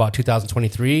excited about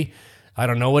 2023. I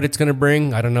don't know what it's going to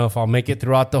bring. I don't know if I'll make it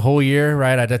throughout the whole year,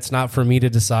 right? That's not for me to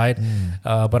decide.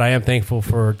 But I am thankful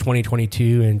for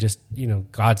 2022 and just,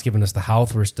 God's given us the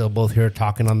health. We're still both here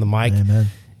talking on the mic. Amen.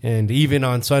 And even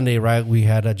on Sunday, right, we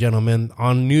had a gentleman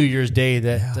on New Year's Day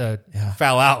that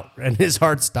fell out and his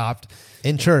heart stopped.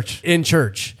 In church.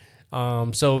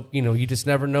 So, you just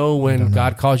never know when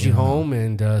God calls you home.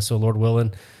 And so Lord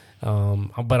willing.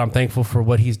 But I'm thankful for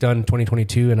what he's done in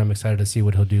 2022, and I'm excited to see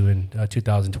what he'll do in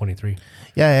 2023.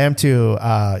 Yeah, I am too.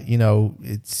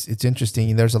 It's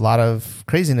interesting. There's a lot of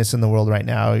craziness in the world right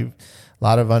now, a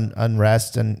lot of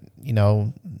unrest, and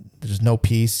there's no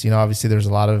peace. Obviously there's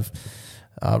a lot of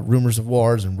rumors of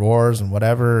wars and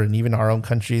whatever, and even our own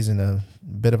country's in a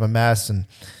bit of a mess.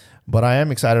 But I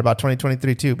am excited about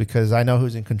 2023 too, because I know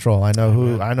who's in control. I know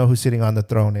who's sitting on the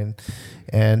throne,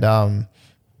 and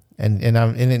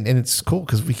it's cool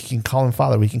because we can call him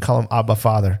Father. We can call him Abba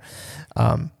Father.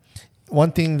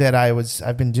 One thing that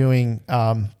I've been doing,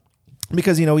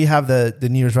 because we have the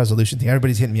New Year's resolution thing.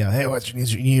 Everybody's hitting me up. Hey, what's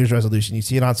your New Year's resolution? You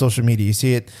see it on social media. You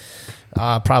see it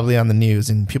probably on the news,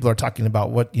 and people are talking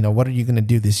about what are you going to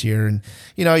do this year? And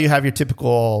you have your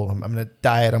typical, I'm going to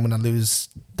diet. I'm going to lose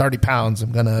 30 pounds.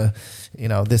 I'm going to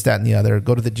this, that, and the other.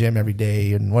 Go to the gym every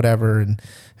day and whatever. And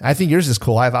I think yours is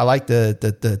cool. I like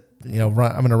the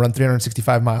run. I'm going to run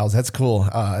 365 miles. That's cool.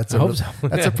 That's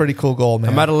a pretty cool goal,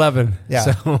 man. I'm at 11.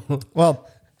 Yeah.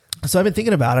 So I've been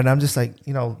thinking about it, and I'm just like,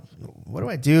 what do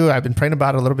I do? I've been praying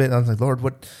about it a little bit, and I was like, Lord,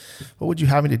 what would you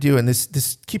have me to do? And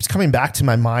this keeps coming back to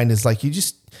my mind, is like, you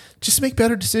just make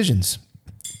better decisions.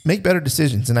 Make better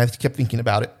decisions. And I kept thinking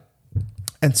about it.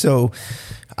 And so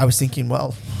I was thinking,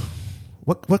 well,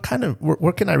 what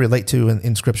can I relate to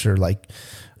in Scripture, like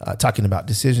talking about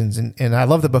decisions? And I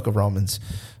love the book of Romans.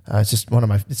 It's just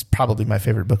it's probably my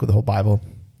favorite book of the whole Bible.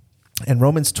 And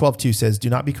Romans 12:2 says,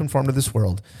 do not be conformed to this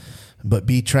world, but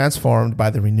be transformed by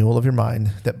the renewal of your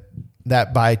mind,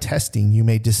 that by testing you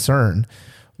may discern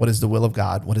what is the will of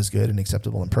God, what is good and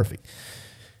acceptable and perfect.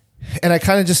 And I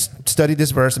kind of just studied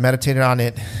this verse and meditated on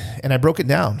it, and I broke it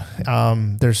down.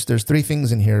 There's three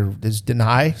things in here. There's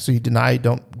deny. So you deny,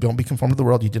 don't be conformed to the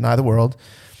world. You deny the world.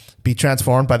 Be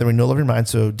transformed by the renewal of your mind.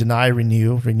 So deny,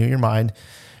 renew your mind.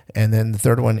 And then the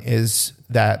third one is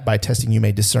that by testing you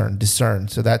may discern.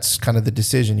 So that's kind of the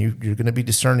decision. You're going to be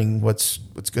discerning what's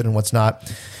good and what's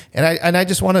not. And I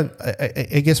just want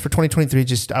to, I guess for 2023,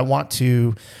 I want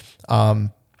to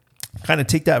kind of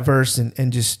take that verse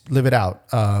and just live it out.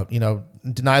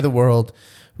 Deny the world,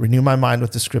 renew my mind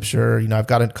with the Scripture. I've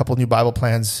got a couple new Bible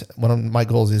plans. One of my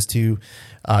goals is to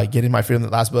get in my Freedom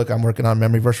That Last book. I'm working on a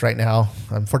memory verse right now.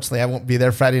 Unfortunately, I won't be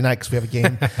there Friday night because we have a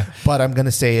game, but I'm going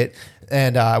to say it.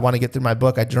 And I want to get through my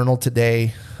book. I journaled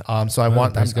today. That's what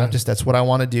I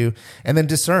want to do. And then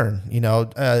discern,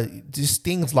 just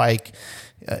things like,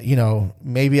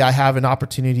 maybe I have an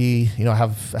opportunity,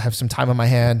 have some time on my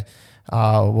hand.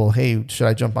 Hey, should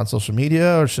I jump on social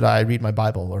media, or should I read my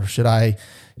Bible, or should I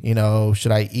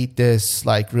eat this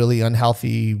like really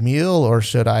unhealthy meal, or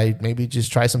should I maybe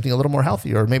just try something a little more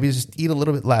healthy, or maybe just eat a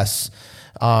little bit less?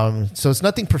 So it's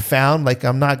nothing profound. Like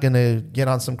I'm not going to get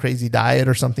on some crazy diet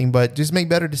or something, but just make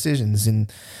better decisions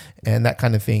and that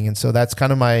kind of thing. And so that's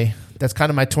kind of my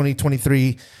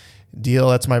 2023 deal.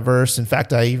 That's my verse. In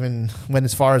fact, I even went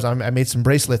as far as I made some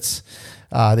bracelets.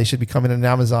 They should be coming in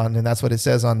Amazon, and that's what it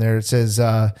says on there. It says,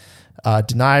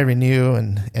 deny, renew,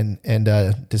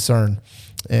 and discern.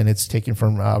 And it's taken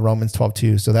from Romans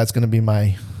 12:2. So that's going to be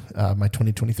my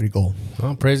 2023 goal.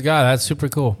 Oh, praise God. That's super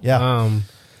cool. Yeah.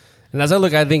 And as I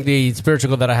look, I think the spiritual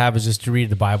goal that I have is just to read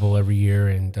the Bible every year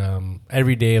and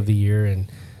every day of the year. And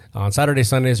on Saturday,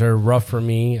 Sundays are rough for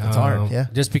me. It's hard, yeah.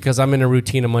 Just because I'm in a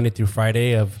routine of Monday through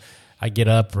Friday of I get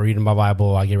up, reading my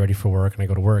Bible, I get ready for work, and I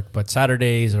go to work. But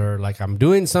Saturdays are like I'm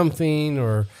doing something,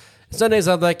 or Sundays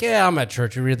I'm like, I'm at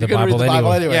church. We read the Bible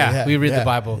anyway. Yeah, we read the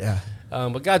Bible. Yeah.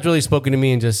 But God's really spoken to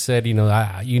me and just said,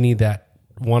 you need that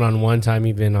one-on-one time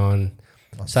even on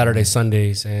Saturday,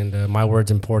 Sundays, and my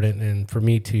word's important. And for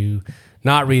me to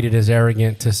not read it is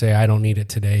arrogant to say I don't need it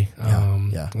today.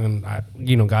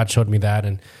 And God showed me that,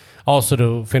 and also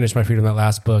to finish my Freedom That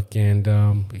Last book. And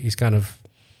he's kind of,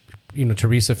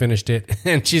 Teresa finished it,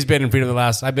 and she's been in Freedom That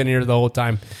Last. I've been here the whole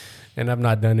time, and I've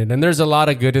not done it. And there's a lot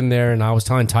of good in there. And I was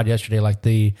telling Todd yesterday, like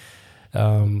he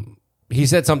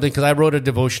said something because I wrote a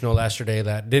devotional yesterday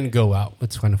that didn't go out.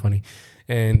 It's kind of funny.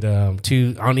 And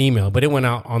on email, but it went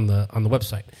out on the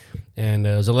website, and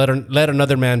it was a letter. Let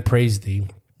another man praise thee,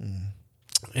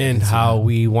 and how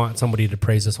we want somebody to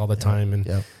praise us all the time.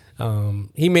 And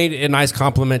he made a nice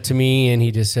compliment to me, and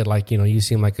he just said, like, you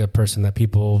seem like a person that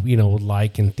people, would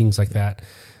like and things like that.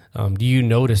 Do you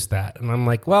notice that? And I'm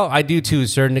like, well, I do to a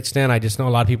certain extent. I just know a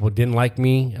lot of people didn't like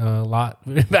me a lot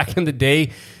back in the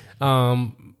day.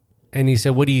 And he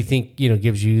said, what do you think,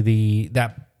 gives you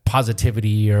that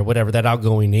positivity or whatever, that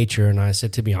outgoing nature? And I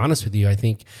said, to be honest with you, I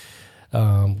think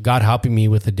God helping me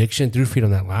with addiction through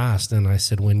Freedom That Lasts. And I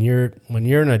said, when you're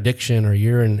in addiction, or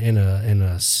you're in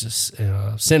a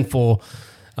sinful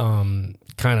kind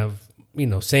of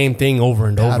same thing over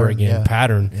and over again,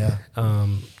 pattern,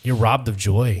 you're robbed of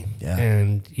joy,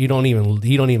 and you don't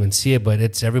even see it, but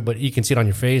it's everybody. You can see it on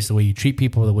your face, the way you treat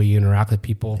people, the way you interact with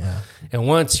people, and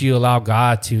once you allow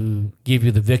God to give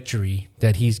you the victory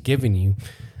that He's given you,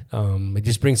 it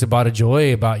just brings about a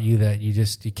joy about you that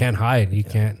you can't hide. You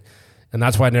can't. And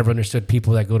that's why I never understood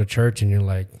people that go to church and you're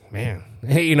like, man,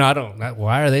 hey,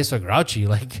 why are they so grouchy?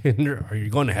 Like, are you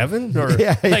going to heaven? Or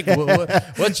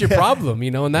what's your problem?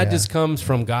 And that just comes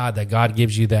from God, that God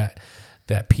gives you that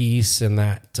peace and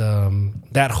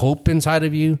that hope inside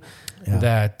of you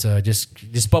that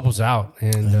just bubbles out.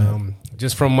 And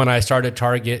just from when I started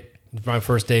Target, my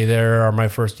first day there, or my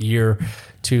first year,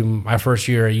 to my first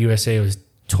year at USA, was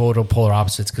total polar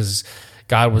opposites, because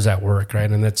God was at work, right?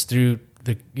 And that's through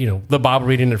the Bible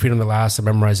reading, the Freedom That Lasts, the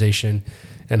memorization,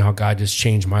 and how God just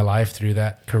changed my life through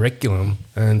that curriculum.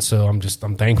 And so I'm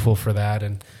thankful for that.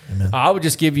 And I would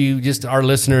just give you, just our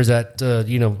listeners, that,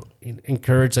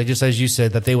 encourage, like, just as you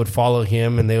said, that they would follow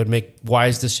Him and they would make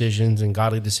wise decisions and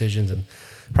godly decisions. And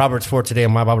Proverbs 4 today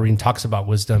in my Bible reading talks about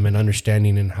wisdom and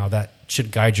understanding and how that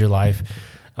should guide your life.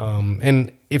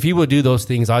 And if you will do those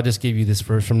things, I'll just give you this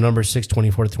verse from Numbers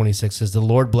 6:24-26, says, the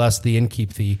Lord bless thee and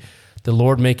keep thee. The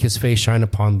Lord make His face shine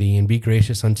upon thee and be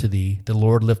gracious unto thee. The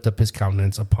Lord lift up His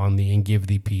countenance upon thee and give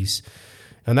thee peace.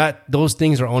 And those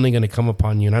things are only going to come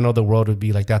upon you. And I know the world would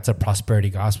be like, that's a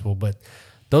prosperity gospel, but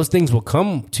those things will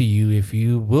come to you if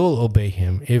you will obey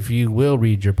Him, if you will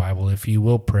read your Bible, if you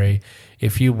will pray,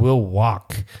 if you will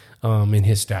walk in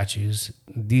His statutes.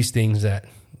 These things that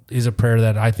is a prayer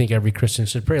that I think every Christian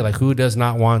should pray. Like, who does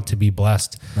not want to be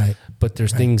blessed? Right. But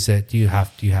there's things that you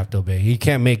have to obey. You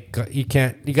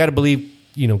got to believe,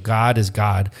 God is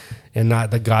God and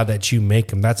not the God that you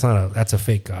make Him. That's a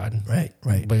fake God. Right.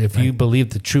 But if you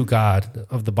believe the true God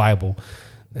of the Bible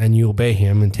and you obey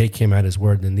Him and take Him at His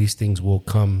word, then these things will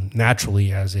come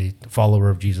naturally as a follower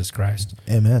of Jesus Christ.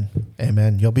 Amen.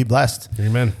 You'll be blessed.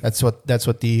 Amen. That's what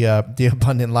the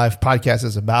Abundant Life podcast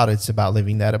is about. It's about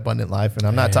living that abundant life. And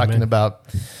I'm not talking about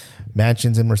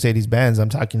mansions and Mercedes-Benz. I'm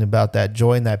talking about that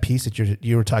joy and that peace that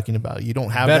you were talking about. You don't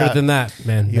have better than that,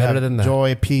 man. You better than that.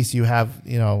 Joy, peace. You have,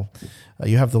 you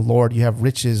have the Lord. You have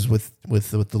riches with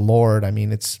the Lord. I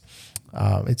mean, it's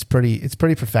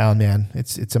pretty profound, man.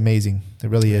 It's amazing. It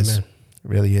really is. It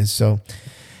really is. So,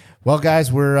 well,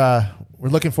 guys, we're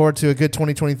looking forward to a good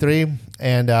 2023,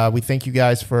 and we thank you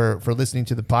guys for listening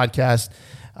to the podcast.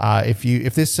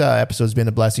 If this episode has been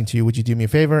a blessing to you, would you do me a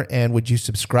favor and would you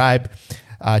subscribe?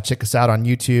 Check us out on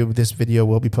YouTube. This video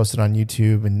will be posted on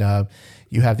YouTube, and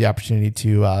you have the opportunity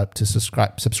to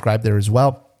subscribe there as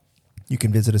well. You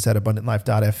can visit us at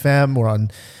abundantlife.fm. We're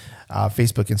on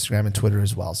Facebook, Instagram, and Twitter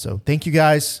as well. So thank you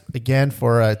guys again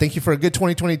thank you for a good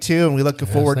 2022, and we look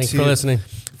forward to for listening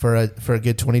for a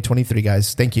good 2023,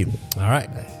 guys. Thank you. All right.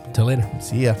 Until later.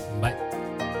 See ya. Bye.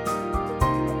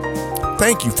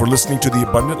 Thank you for listening to the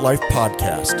Abundant Life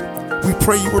podcast. We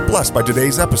pray you were blessed by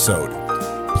today's episode.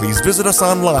 Please visit us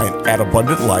online at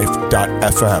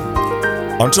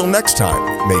abundantlife.fm. Until next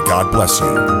time, may God bless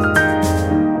you.